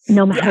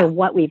 no matter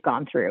what we've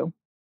gone through.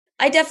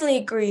 I definitely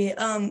agree.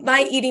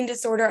 My eating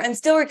disorder, I'm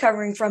still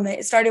recovering from it.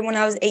 It started when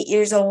I was 8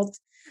 years old.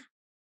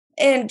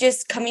 And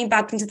just coming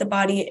back into the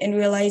body and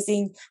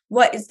realizing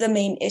what is the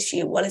main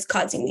issue, what is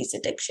causing these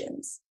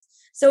addictions.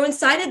 So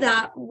inside of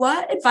that,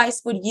 what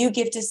advice would you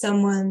give to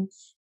someone,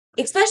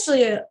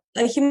 especially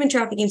a human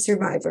trafficking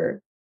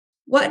survivor?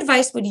 What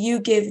advice would you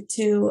give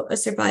to a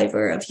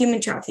survivor of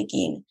human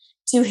trafficking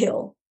to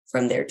heal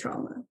from their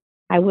trauma?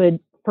 I would,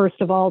 first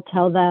of all,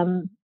 tell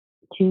them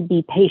to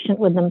be patient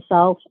with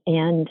themselves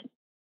and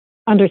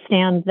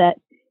understand that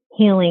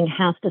healing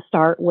has to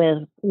start with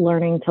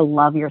learning to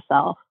love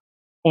yourself.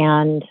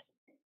 And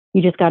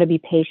you just got to be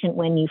patient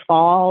when you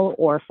fall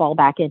or fall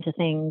back into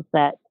things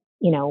that,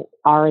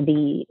 are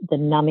the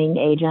numbing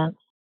agents,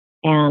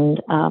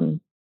 and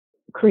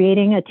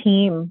creating a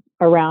team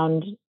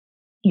around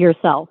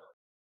yourself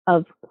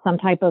of some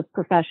type of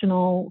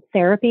professional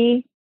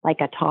therapy,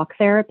 like a talk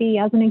therapy,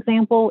 as an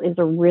example, is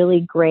a really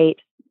great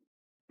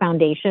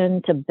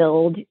foundation to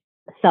build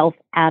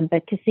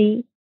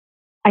self-advocacy.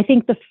 I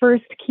think the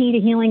first key to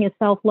healing is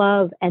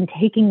self-love and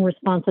taking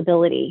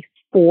responsibility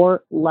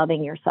for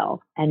loving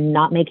yourself and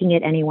not making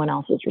it anyone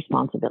else's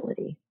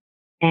responsibility.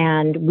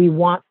 And we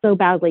want so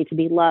badly to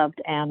be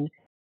loved and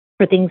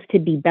for things to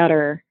be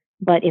better.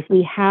 But if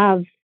we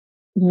have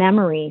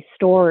memory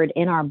stored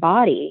in our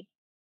body,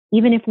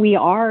 even if we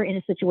are in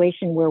a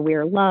situation where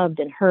we're loved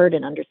and heard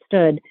and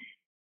understood,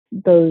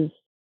 those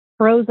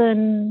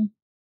frozen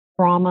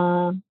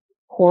trauma,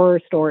 horror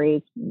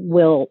stories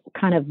will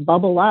kind of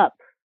bubble up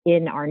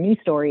in our new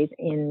stories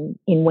in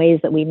ways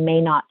that we may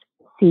not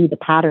see the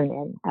pattern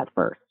in at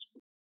first.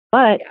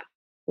 But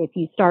if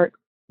you start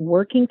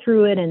working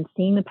through it and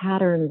seeing the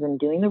patterns and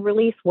doing the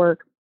release work,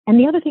 and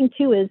the other thing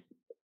too is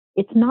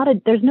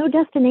there's no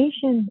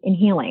destination in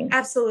healing.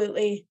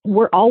 Absolutely.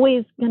 We're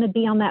always going to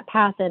be on that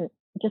path, and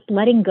just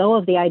letting go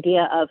of the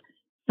idea of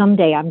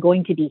someday I'm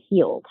going to be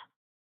healed.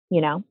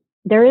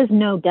 There is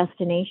no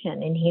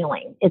destination in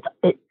healing.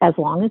 As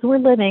long as we're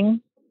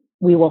living,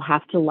 we will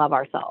have to love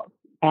ourselves,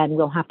 and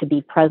we'll have to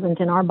be present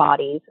in our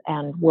bodies,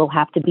 and we'll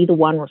have to be the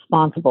one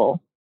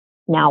responsible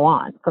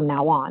from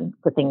now on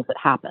for things that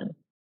happen.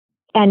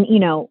 And,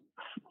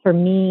 for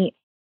me,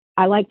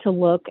 I like to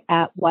look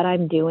at what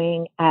I'm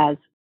doing as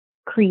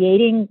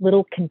creating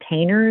little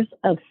containers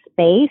of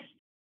space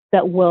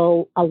that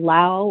will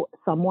allow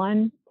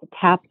someone to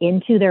tap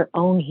into their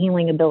own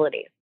healing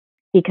abilities,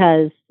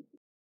 because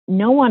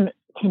no one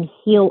can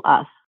heal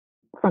us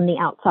from the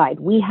outside.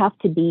 We have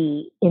to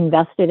be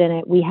invested in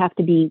it. We have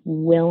to be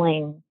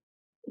willing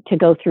to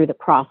go through the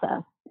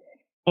process.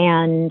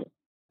 And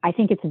I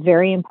think it's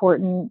very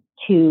important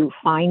to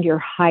find your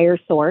higher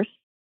source.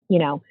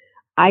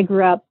 I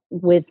grew up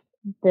with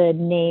the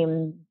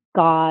name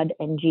God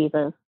and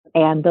Jesus,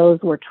 and those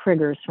were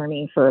triggers for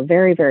me for a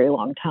very, very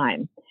long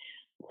time.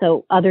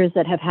 So others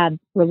that have had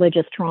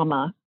religious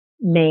trauma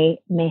may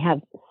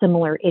have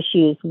similar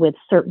issues with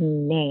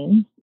certain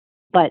names.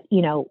 But,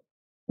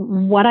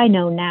 what I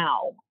know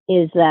now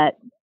is that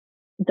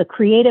the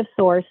creative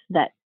source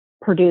that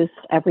produced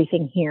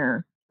everything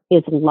here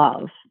is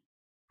love.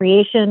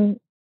 Creation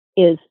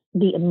is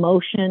the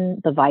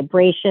emotion, the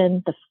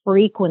vibration, the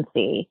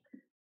frequency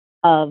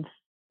of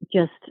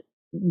just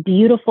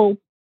beautiful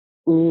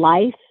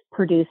life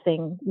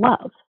producing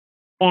love.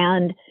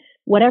 And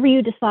whatever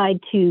you decide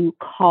to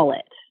call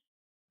it,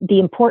 the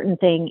important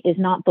thing is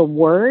not the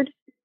word,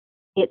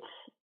 it's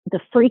the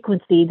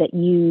frequency that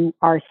you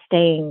are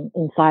staying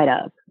inside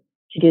of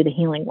to do the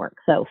healing work.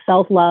 So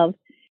self-love,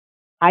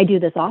 I do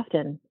this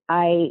often.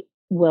 I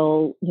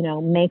will,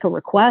 make a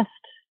request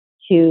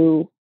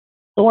to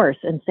source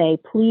and say,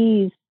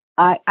 please,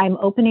 I'm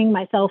opening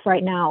myself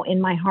right now in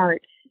my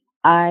heart.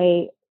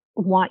 I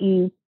want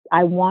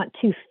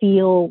to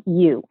feel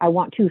you. I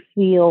want to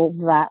feel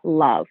that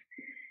love.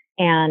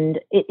 And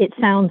it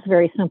sounds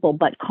very simple,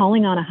 but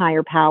calling on a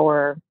higher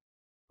power,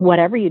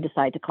 whatever you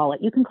decide to call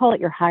it, you can call it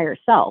your higher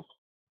self.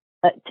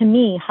 But to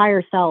me,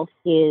 higher self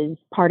is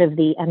part of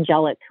the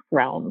angelic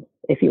realm,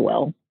 if you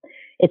will.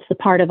 It's the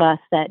part of us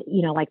that,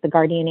 like the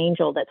guardian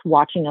angel that's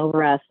watching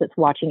over us, that's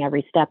watching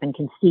every step and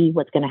can see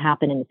what's going to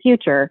happen in the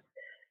future.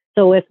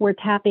 So if we're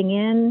tapping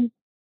in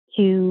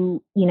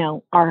to,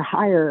 our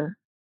higher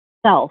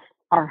self,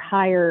 our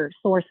higher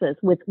sources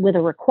with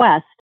a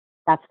request,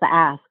 that's the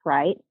ask,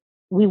 right?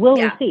 We will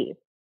receive.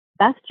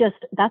 That's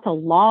a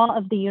law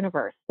of the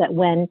universe, that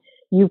when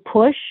you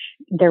push,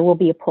 there will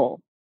be a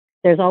pull.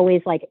 There's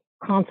always like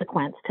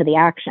consequence to the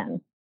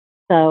action.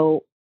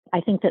 So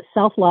I think that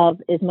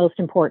self-love is most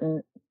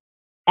important,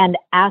 and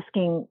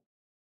asking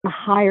a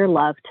higher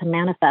love to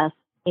manifest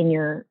in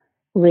your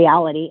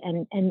reality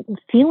and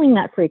feeling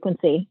that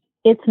frequency.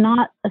 It's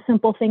not a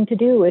simple thing to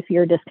do if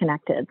you're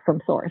disconnected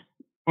from source.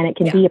 And it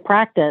can be a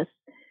practice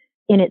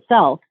in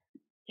itself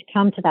to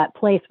come to that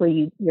place where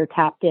you're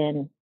tapped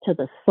in to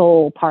the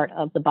soul part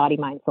of the body,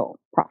 mind, soul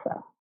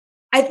process.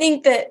 I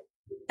think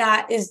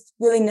that is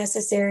really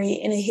necessary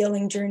in a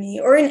healing journey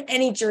or in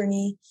any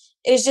journey,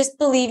 is just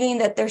believing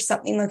that there's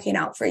something looking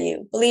out for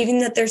you, believing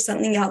that there's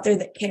something out there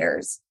that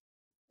cares.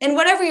 And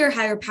whatever your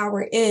higher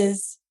power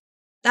is,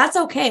 that's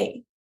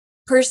okay.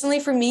 Personally,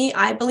 for me,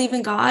 I believe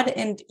in God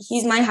and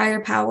he's my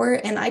higher power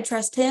and I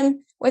trust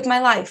him with my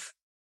life.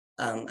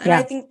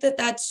 I think that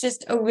that's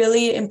just a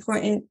really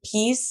important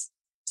piece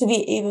to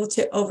be able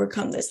to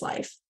overcome this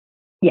life.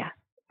 Yeah,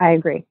 I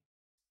agree.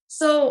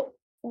 So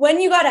when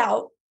you got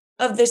out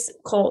of this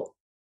cult,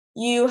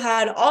 you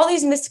had all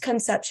these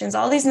misconceptions,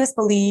 all these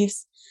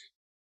misbeliefs.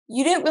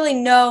 You didn't really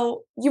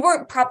know, you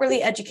weren't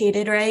properly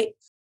educated, right?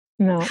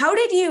 No. How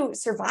did you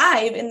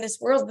survive in this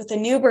world with a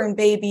newborn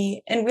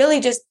baby and really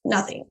just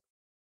nothing?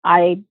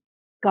 I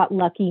got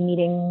lucky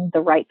meeting the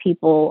right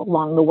people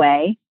along the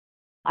way.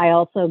 I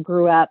also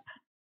grew up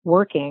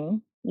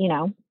working,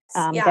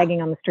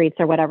 begging on the streets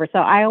or whatever. So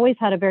I always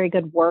had a very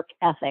good work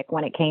ethic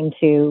when it came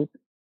to,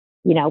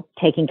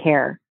 taking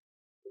care.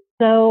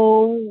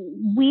 So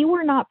we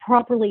were not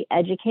properly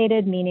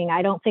educated, meaning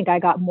I don't think I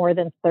got more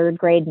than third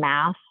grade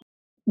math.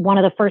 One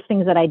of the first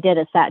things that I did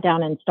is sat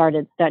down and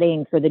started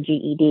studying for the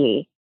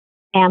GED.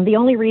 And the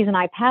only reason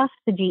I passed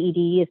the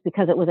GED is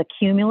because it was a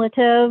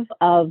cumulative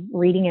of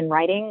reading and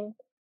writing.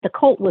 The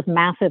cult was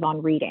massive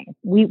on reading.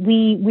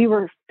 We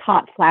were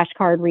taught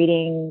flashcard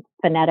reading,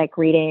 phonetic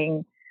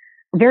reading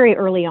very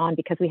early on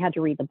because we had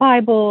to read the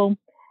Bible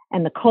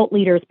and the cult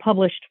leaders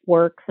published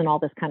works and all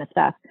this kind of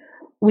stuff.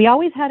 We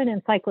always had an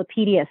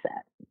encyclopedia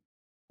set.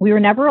 We were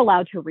never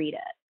allowed to read it,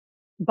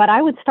 but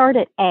I would start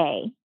at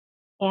A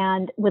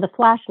and with a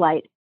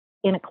flashlight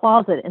in a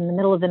closet in the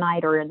middle of the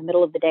night or in the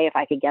middle of the day, if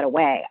I could get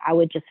away, I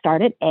would just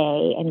start at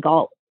A and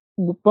go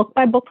book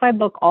by book by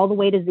book all the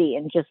way to Z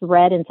and just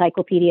read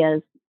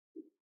encyclopedias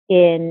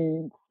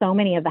in so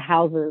many of the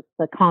houses,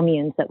 the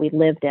communes that we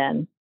lived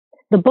in.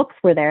 The books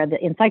were there,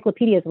 the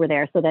encyclopedias were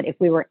there so that if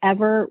we were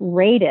ever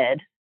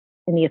raided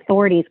and the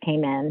authorities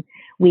came in,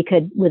 we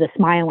could, with a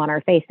smile on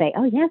our face, say,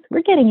 oh, yes,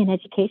 we're getting an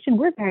education.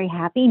 We're very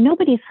happy.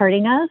 Nobody's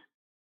hurting us.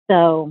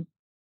 So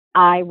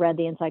I read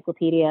the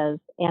encyclopedias.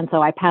 And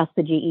so I passed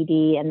the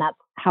GED, and that's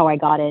how I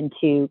got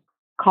into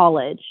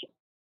college.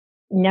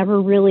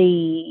 Never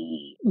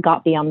really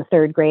got beyond the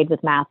third grade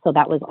with math. So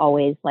that was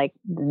always like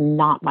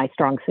not my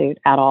strong suit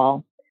at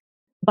all.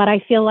 But I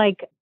feel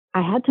like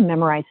I had to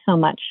memorize so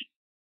much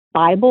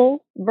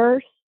Bible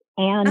verse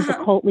and the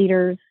cult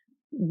leaders'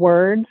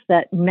 words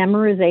that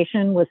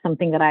memorization was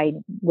something that I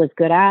was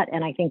good at.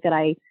 And I think that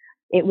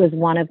it was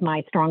one of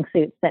my strong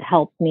suits that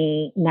helped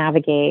me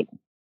navigate.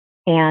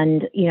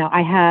 And,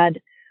 I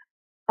had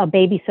a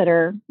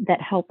babysitter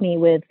that helped me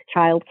with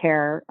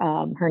childcare.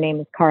 Her name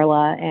is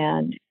Carla,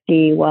 and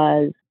she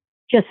was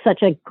just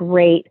such a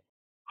great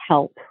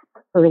help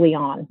early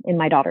on in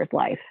my daughter's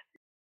life.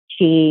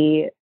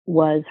 She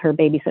was her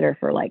babysitter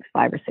for like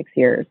 5 or 6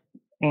 years.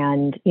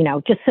 And,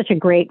 just such a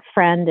great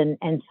friend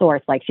and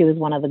source. Like she was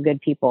one of the good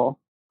people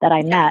that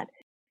I met.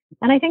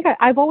 And I think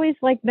I've always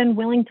been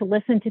willing to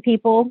listen to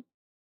people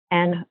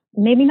and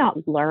maybe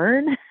not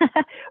learn,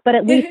 but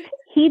at least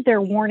heed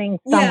their warning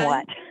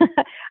somewhat.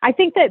 I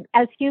think that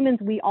as humans,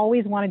 we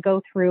always want to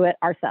go through it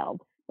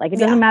ourselves. Like it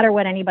doesn't matter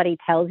what anybody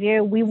tells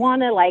you. We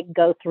want to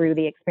go through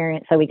the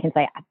experience so we can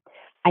say,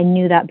 I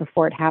knew that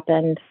before it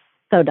happened.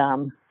 So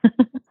dumb.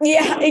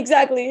 Yeah,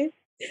 exactly.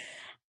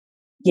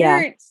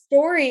 Your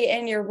story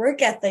and your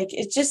work ethic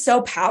is just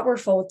so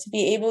powerful to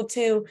be able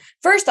to,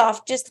 first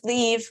off, just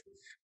leave.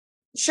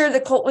 Sure, the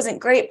cult wasn't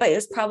great, but it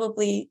was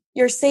probably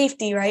your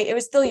safety, right? It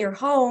was still your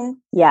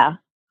home. Yeah.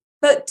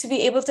 But to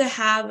be able to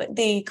have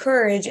the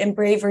courage and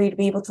bravery to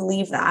be able to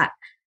leave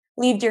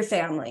your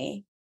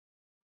family.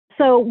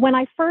 So when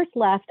I first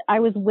left,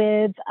 I was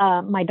with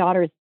my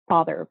daughter's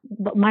father.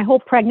 My whole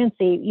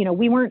pregnancy,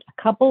 we weren't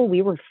a couple,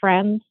 we were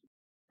friends.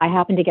 I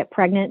happened to get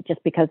pregnant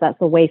just because that's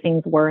the way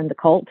things were in the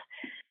cult.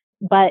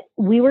 But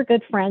we were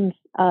good friends,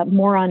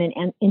 more on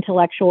an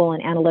intellectual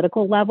and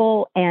analytical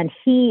level. And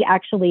he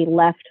actually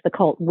left the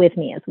cult with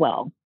me as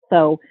well.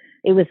 So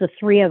it was the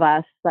three of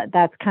us.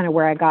 That's kind of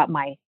where I got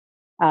my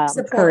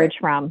courage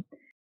from.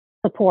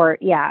 Support,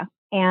 yeah.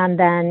 And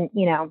then,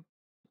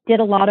 did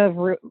a lot of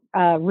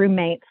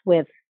roommates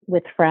with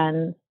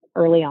friends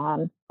early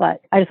on.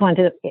 But I just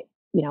wanted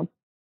to,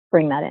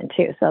 bring that in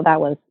too. So that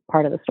was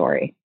part of the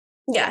story.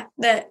 Yeah,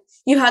 that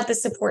you had the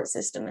support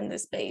system in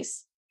this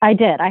space. I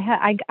did.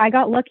 I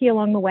got lucky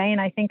along the way, and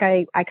I think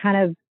I kind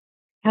of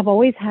have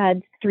always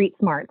had street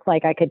smarts.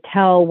 Like I could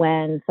tell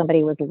when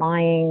somebody was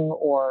lying,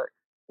 or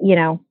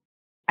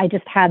I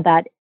just had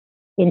that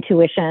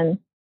intuition,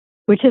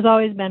 which has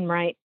always been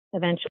right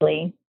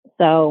eventually.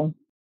 So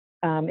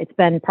it's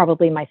been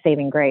probably my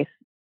saving grace.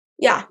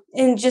 Yeah,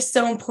 and just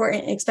so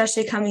important,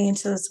 especially coming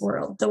into this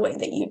world the way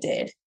that you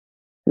did.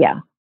 Yeah.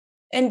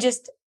 And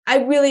just,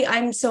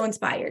 I'm so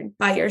inspired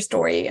by your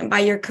story and by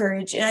your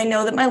courage. And I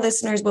know that my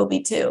listeners will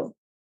be too.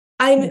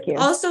 I'm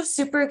also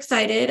super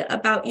excited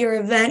about your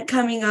event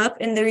coming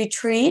up in the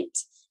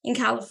retreat in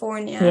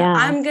California. Yeah.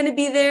 I'm going to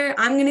be there.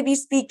 I'm going to be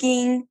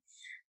speaking,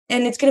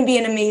 and it's going to be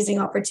an amazing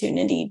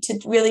opportunity to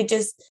really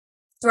just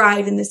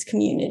thrive in this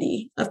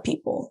community of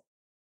people.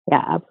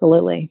 Yeah,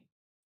 absolutely.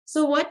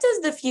 So what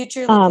does the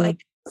future look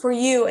like for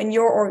you and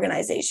your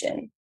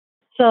organization?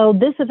 So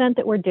this event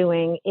that we're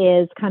doing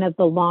is kind of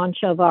the launch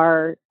of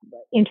our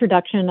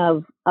introduction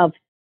of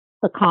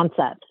the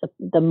concept,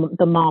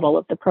 the model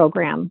of the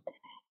program.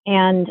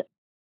 And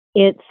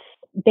it's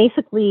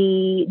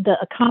basically, the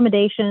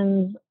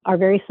accommodations are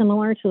very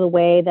similar to the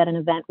way that an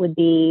event would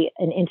be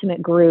an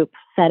intimate group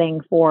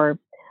setting for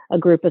a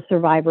group of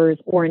survivors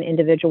or an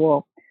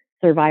individual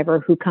survivor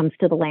who comes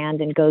to the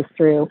land and goes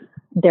through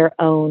their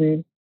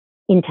own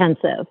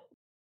intensive.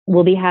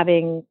 We'll be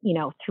having,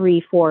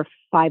 3, 4,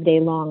 5-day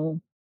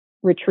long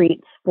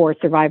retreats for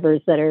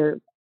survivors that are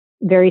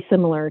very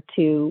similar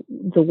to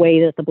the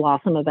way that the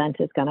Blossom event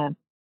is going to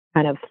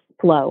kind of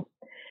flow.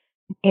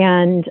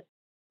 And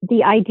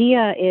the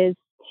idea is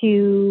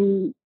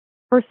to,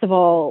 first of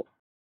all,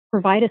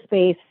 provide a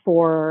space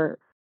for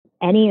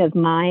any of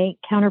my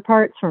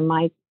counterparts from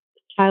my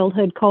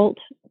childhood cult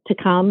to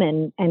come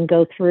and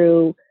go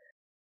through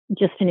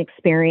just an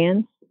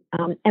experience.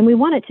 And we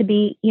want it to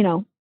be,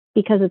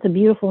 because it's a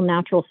beautiful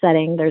natural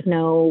setting. There's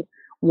no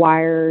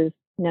wires,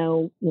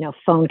 no,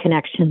 phone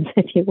connections,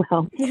 if you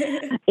will.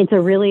 It's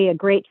a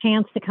great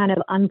chance to kind of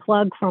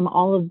unplug from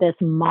all of this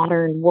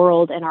modern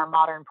world and our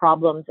modern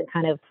problems and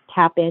kind of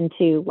tap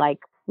into, like,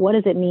 what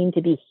does it mean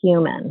to be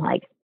human?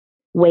 Like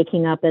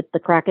waking up at the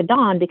crack of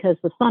dawn because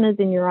the sun is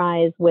in your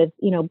eyes with,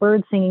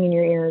 birds singing in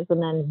your ears,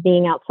 and then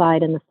being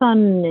outside in the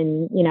sun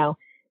and,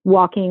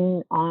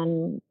 walking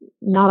on,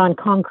 not on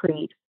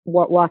concrete,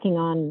 walking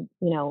on,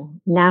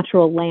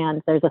 natural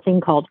land. There's a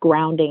thing called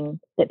grounding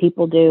that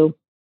people do,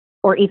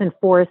 or even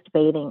forest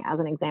bathing, as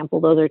an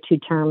example. Those are 2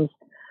 terms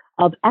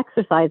of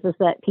exercises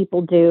that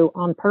people do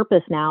on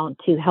purpose now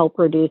to help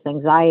reduce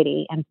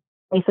anxiety. And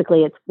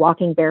basically it's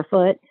walking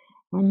barefoot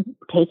and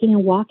taking a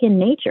walk in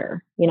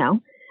nature, Yeah.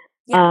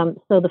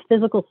 So the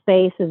physical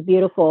space is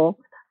beautiful,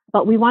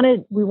 but we want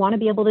to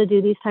be able to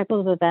do these type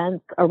of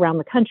events around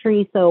the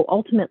country. So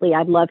ultimately,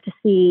 I'd love to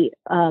see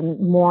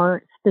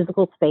more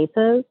physical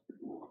spaces.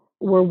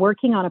 We're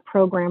working on a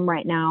program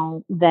right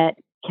now that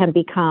can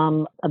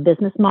become a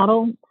business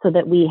model so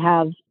that we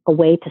have a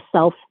way to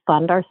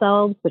self-fund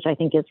ourselves, which I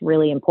think is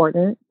really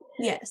important.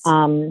 Yes.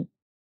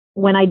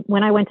 When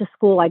I went to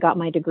school, I got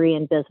my degree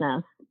in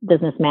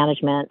business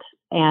management.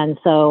 And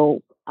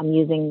so I'm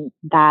using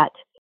that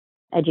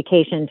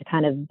education to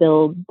kind of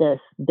build this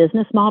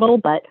business model.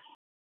 But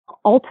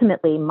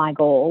ultimately, my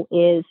goal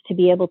is to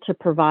be able to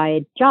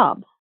provide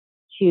jobs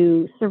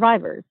to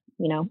survivors,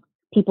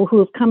 people who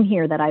have come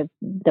here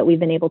that we've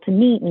been able to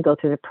meet and go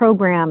through the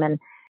program. And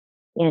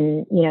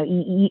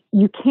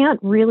you can't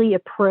really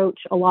approach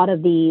a lot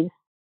of these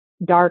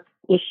dark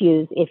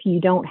issues if you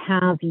don't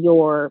have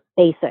your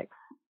basics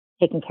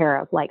taken care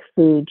of, like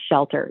food,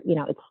 shelter.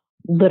 It's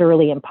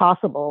literally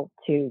impossible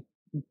to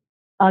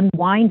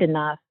unwind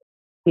enough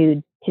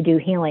to do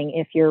healing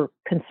if you're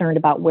concerned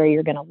about where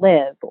you're going to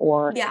live,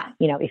 or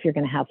if you're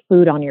going to have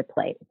food on your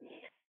plate.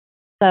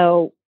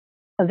 So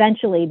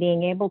eventually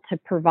being able to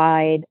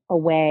provide a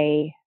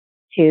way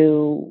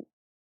to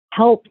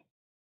help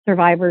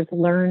survivors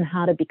learn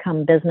how to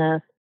become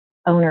business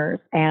owners,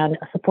 and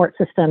a support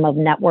system of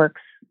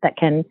networks that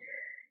can,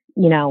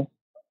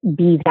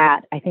 be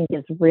that, I think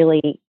is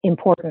really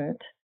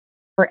important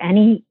for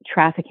any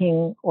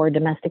trafficking or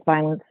domestic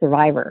violence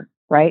survivor,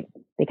 right?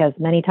 Because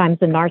many times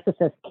the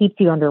narcissist keeps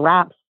you under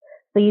wraps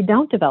so you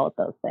don't develop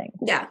those things.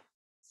 Yeah.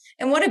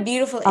 And what a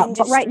beautiful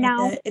industry right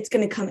now, that it's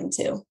going to come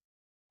into.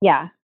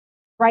 Yeah.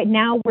 Right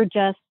now we're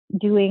just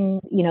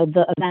doing,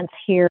 the events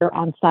here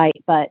on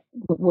site, but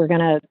we're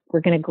going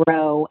to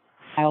grow.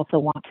 I also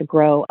want to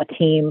grow a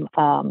team.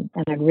 And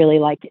I'd really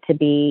like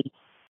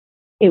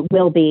it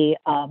will be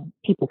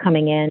people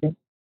coming in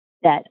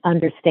that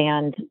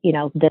understand,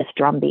 this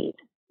drumbeat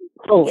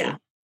fully,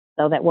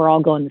 so that we're all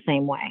going the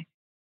same way.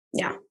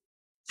 Yeah.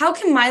 How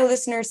can my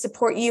listeners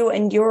support you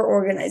and your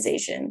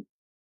organization?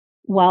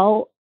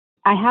 Well,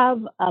 I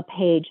have a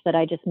page that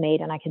I just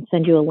made, and I can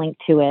send you a link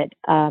to it.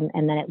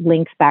 And then it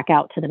links back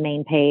out to the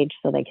main page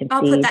so they can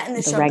see put that in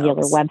the regular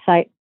notes.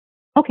 Website.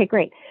 Okay,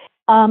 great.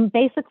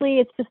 Basically,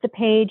 it's just a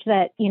page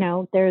that,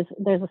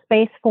 there's a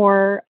space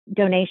for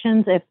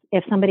donations.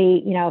 If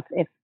somebody,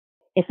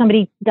 if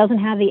somebody doesn't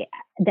have the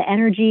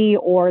energy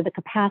or the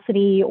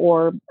capacity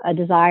or a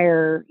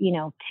desire,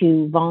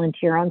 to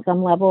volunteer on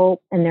some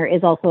level, and there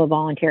is also a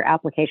volunteer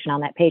application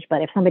on that page.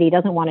 But if somebody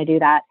doesn't want to do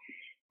that,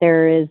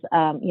 there is,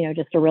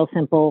 just a real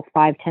simple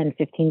 $5, $10,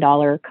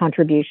 $15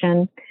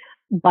 contribution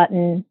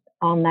button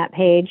on that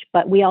page.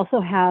 But we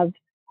also have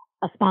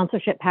a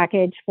sponsorship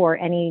package for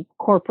any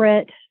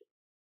corporate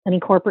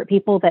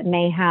people that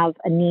may have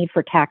a need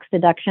for tax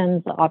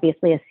deductions.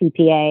 Obviously, a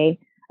CPA,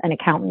 an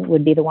accountant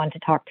would be the one to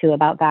talk to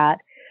about that.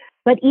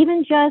 But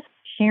even just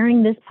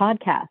sharing this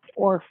podcast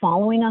or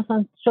following us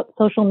on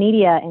social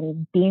media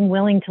and being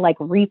willing to like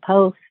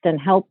repost and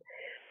help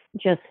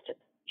just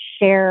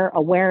share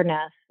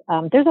awareness.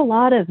 There's a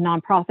lot of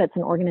nonprofits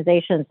and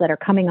organizations that are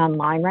coming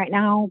online right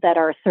now that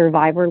are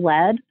survivor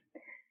led.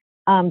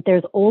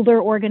 There's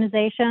older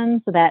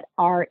organizations that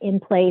are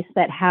in place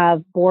that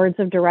have boards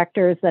of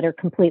directors that are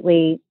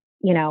completely,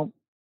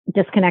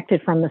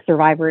 disconnected from the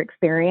survivor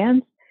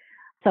experience.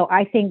 So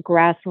I think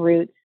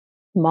grassroots,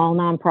 small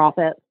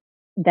nonprofits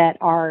that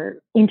are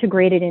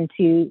integrated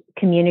into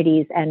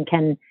communities and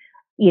can,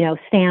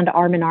 stand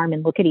arm in arm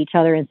and look at each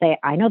other and say,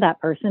 I know that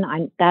person.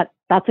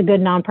 That's a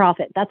good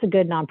nonprofit. That's a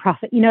good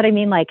nonprofit. You know what I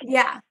mean? Like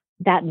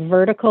that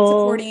vertical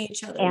supporting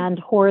each other and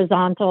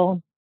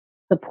horizontal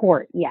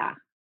support. Yeah.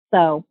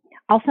 So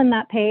I'll send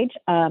that page.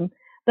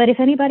 But if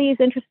anybody is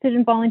interested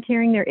in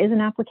volunteering, there is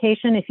an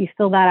application. If you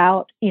fill that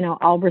out,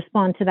 I'll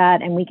respond to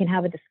that and we can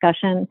have a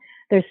discussion.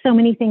 There's so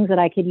many things that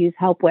I could use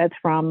help with,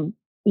 from,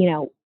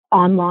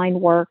 online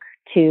work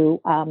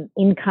to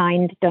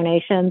in-kind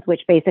donations,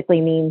 which basically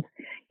means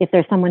if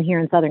there's someone here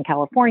in Southern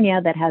California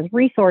that has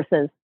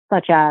resources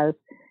such as,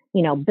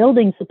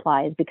 building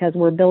supplies because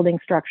we're building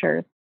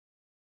structures,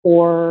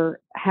 or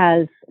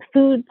has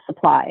food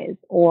supplies,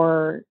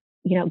 or,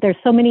 there's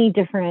so many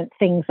different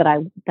things that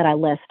I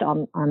list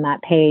on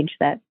that page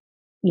that,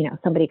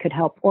 somebody could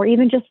help, or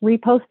even just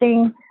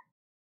reposting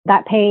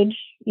that page,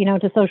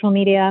 to social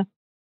media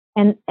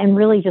and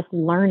really just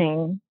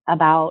learning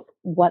about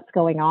what's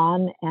going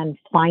on and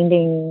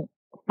finding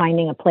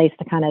a place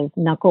to kind of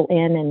knuckle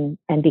in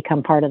and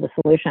become part of the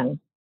solution.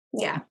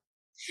 Yeah.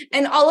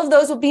 And all of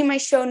those will be in my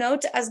show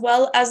notes, as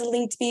well as a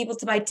link to be able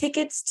to buy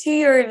tickets to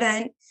your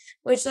event,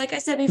 which, like I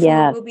said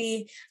before, will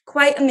be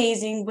quite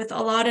amazing, with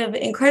a lot of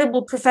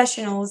incredible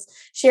professionals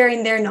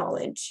sharing their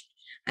knowledge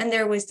and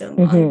their wisdom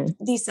on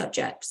these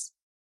subjects.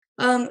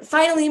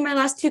 Finally, my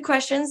last two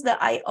questions that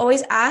I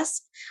always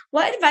ask: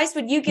 what advice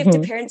would you give to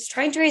parents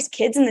trying to raise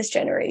kids in this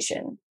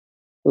generation?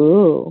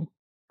 Ooh,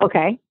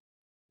 okay.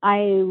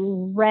 I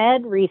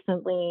read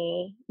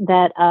recently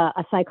that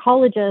a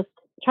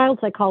child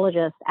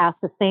psychologist asked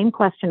the same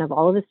question of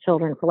all of his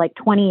children for like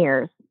 20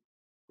 years.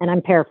 And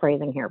I'm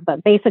paraphrasing here,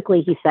 but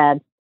basically he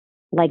said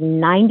like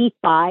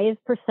 95%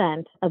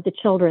 of the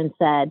children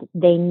said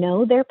they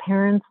know their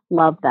parents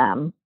love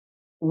them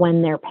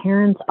when their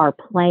parents are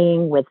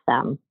playing with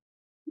them.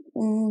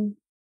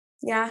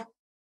 Yeah,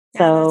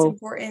 so that's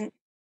important.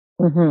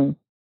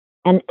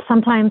 And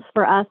sometimes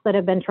for us that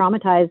have been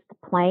traumatized,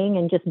 playing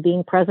and just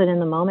being present in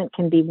the moment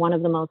can be one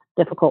of the most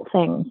difficult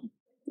things.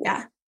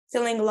 Yeah,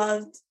 feeling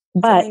loved,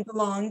 feeling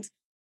belonged.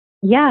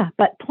 Yeah,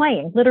 but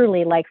playing,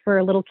 literally, like for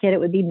a little kid, it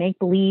would be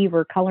make-believe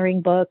or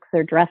coloring books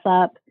or dress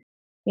up,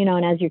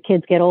 and as your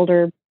kids get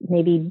older,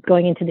 maybe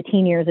going into the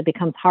teen years, it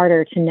becomes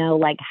harder to know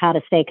like how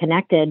to stay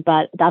connected.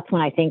 But that's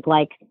when I think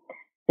like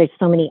there's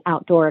so many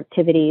outdoor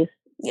activities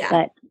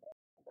that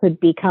could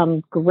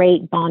become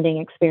great bonding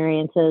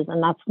experiences.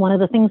 And that's one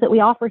of the things that we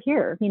offer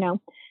here.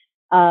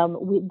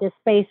 This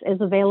space is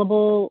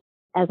available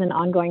as an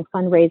ongoing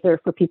fundraiser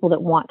for people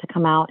that want to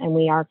come out, and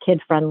we are kid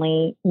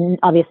friendly,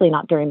 obviously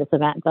not during this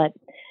event, but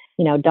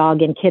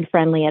dog and kid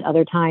friendly at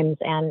other times.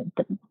 And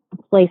the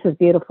place is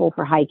beautiful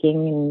for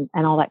hiking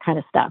and all that kind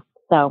of stuff.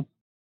 So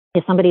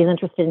if somebody is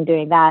interested in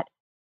doing that,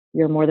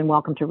 you're more than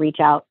welcome to reach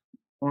out,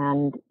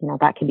 and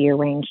that can be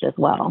arranged as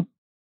well.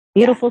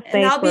 Beautiful space.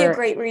 And that'll be a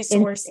great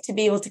resource to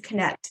be able to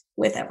connect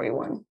with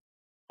everyone.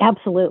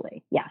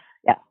 Absolutely. Yes.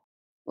 Yes.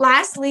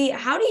 Lastly,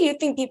 how do you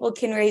think people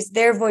can raise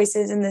their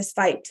voices in this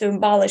fight to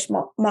abolish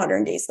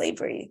modern day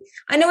slavery?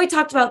 I know we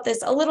talked about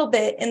this a little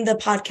bit in the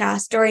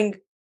podcast during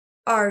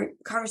our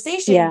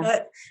conversation,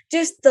 but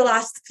just the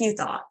last few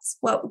thoughts.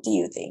 What do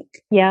you think?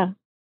 Yeah.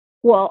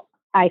 Well,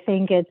 I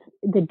think it's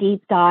the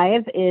deep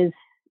dive is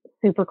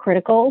super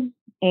critical.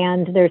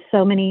 And there's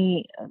so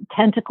many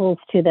tentacles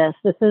to this.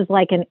 This is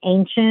like an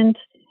ancient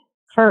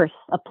curse,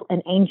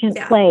 an ancient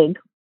plague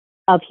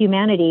of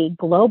humanity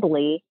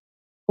globally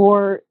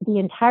for the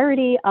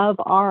entirety of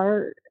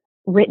our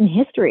written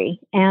history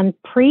and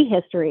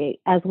prehistory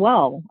as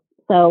well.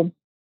 So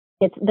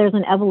there's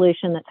an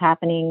evolution that's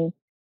happening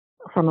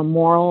from a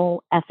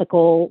moral,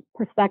 ethical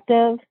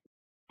perspective.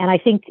 And I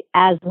think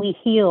as we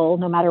heal,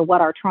 no matter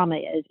what our trauma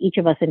is, each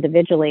of us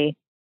individually,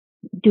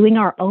 doing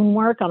our own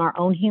work on our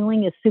own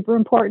healing is super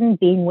important.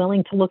 Being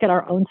willing to look at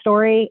our own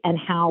story and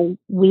how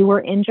we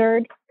were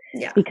injured,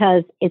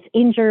 because it's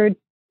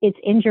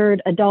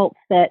injured adults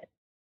that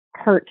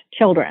hurt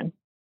children.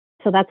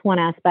 So that's one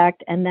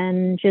aspect. And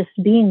then just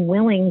being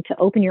willing to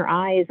open your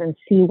eyes and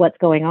see what's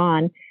going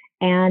on,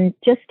 and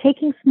just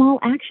taking small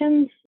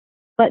actions,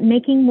 but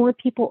making more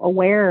people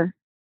aware.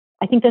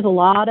 I think there's a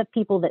lot of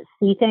people that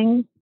see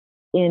things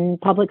in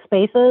public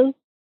spaces,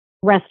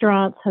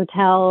 restaurants,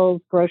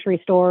 hotels, grocery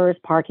stores,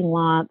 parking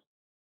lots,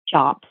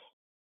 shops,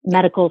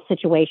 medical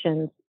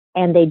situations,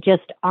 and they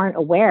just aren't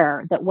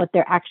aware that what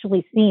they're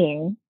actually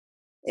seeing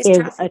is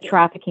a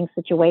trafficking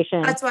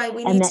situation. That's why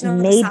we need to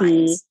know the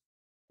signs.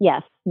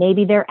 Yes,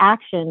 maybe there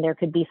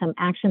could be some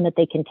action that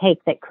they can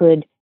take that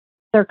could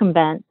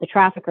circumvent the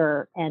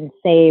trafficker and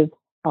save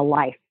a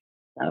life.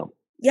 So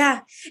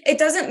yeah, it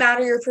doesn't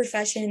matter your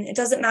profession. It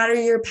doesn't matter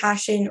your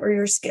passion or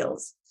your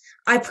skills.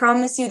 I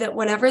promise you that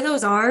whatever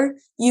those are,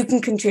 you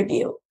can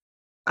contribute.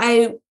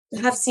 I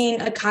have seen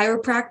a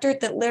chiropractor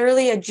that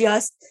literally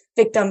adjusts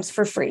victims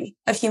for free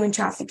of human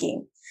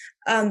trafficking,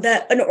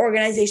 that an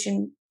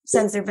organization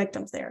sends their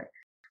victims there,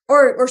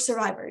 or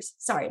survivors.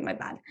 Sorry, my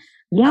bad.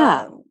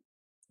 yeah.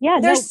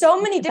 There's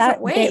so many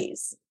different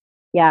ways.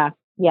 Yes.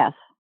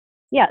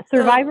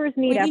 Survivors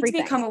so need everything. We need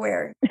to become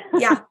aware.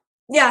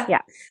 Yeah.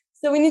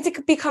 So we need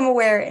to become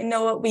aware and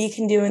know what we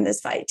can do in this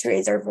fight to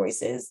raise our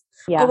voices.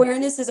 Yeah.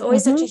 Awareness is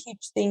always such a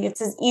huge thing.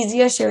 It's as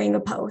easy as sharing a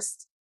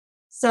post.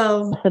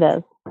 So yes, it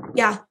is.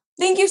 Yeah.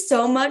 Thank you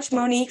so much,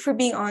 Monique, for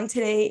being on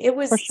today. It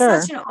was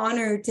such an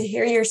honor to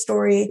hear your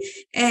story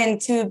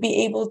and to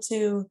be able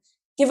to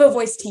give a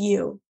voice to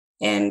you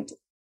and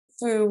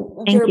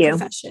through your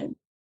profession.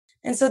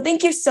 And so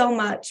thank you so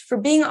much for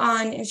being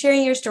on and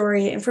sharing your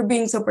story and for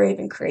being so brave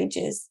and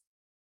courageous.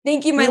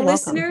 Thank you, my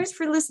listeners,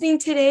 for listening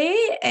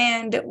today,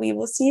 and we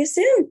will see you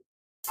soon.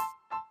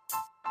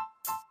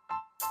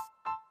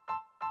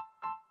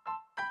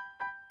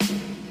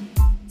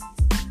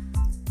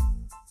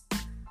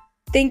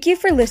 Thank you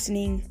for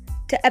listening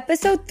to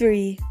episode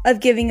 3 of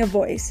Giving a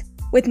Voice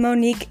with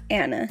Monique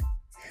Ana.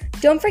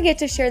 Don't forget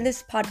to share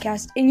this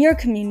podcast in your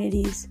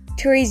communities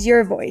to raise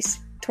your voice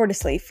toward a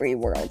slave-free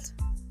world.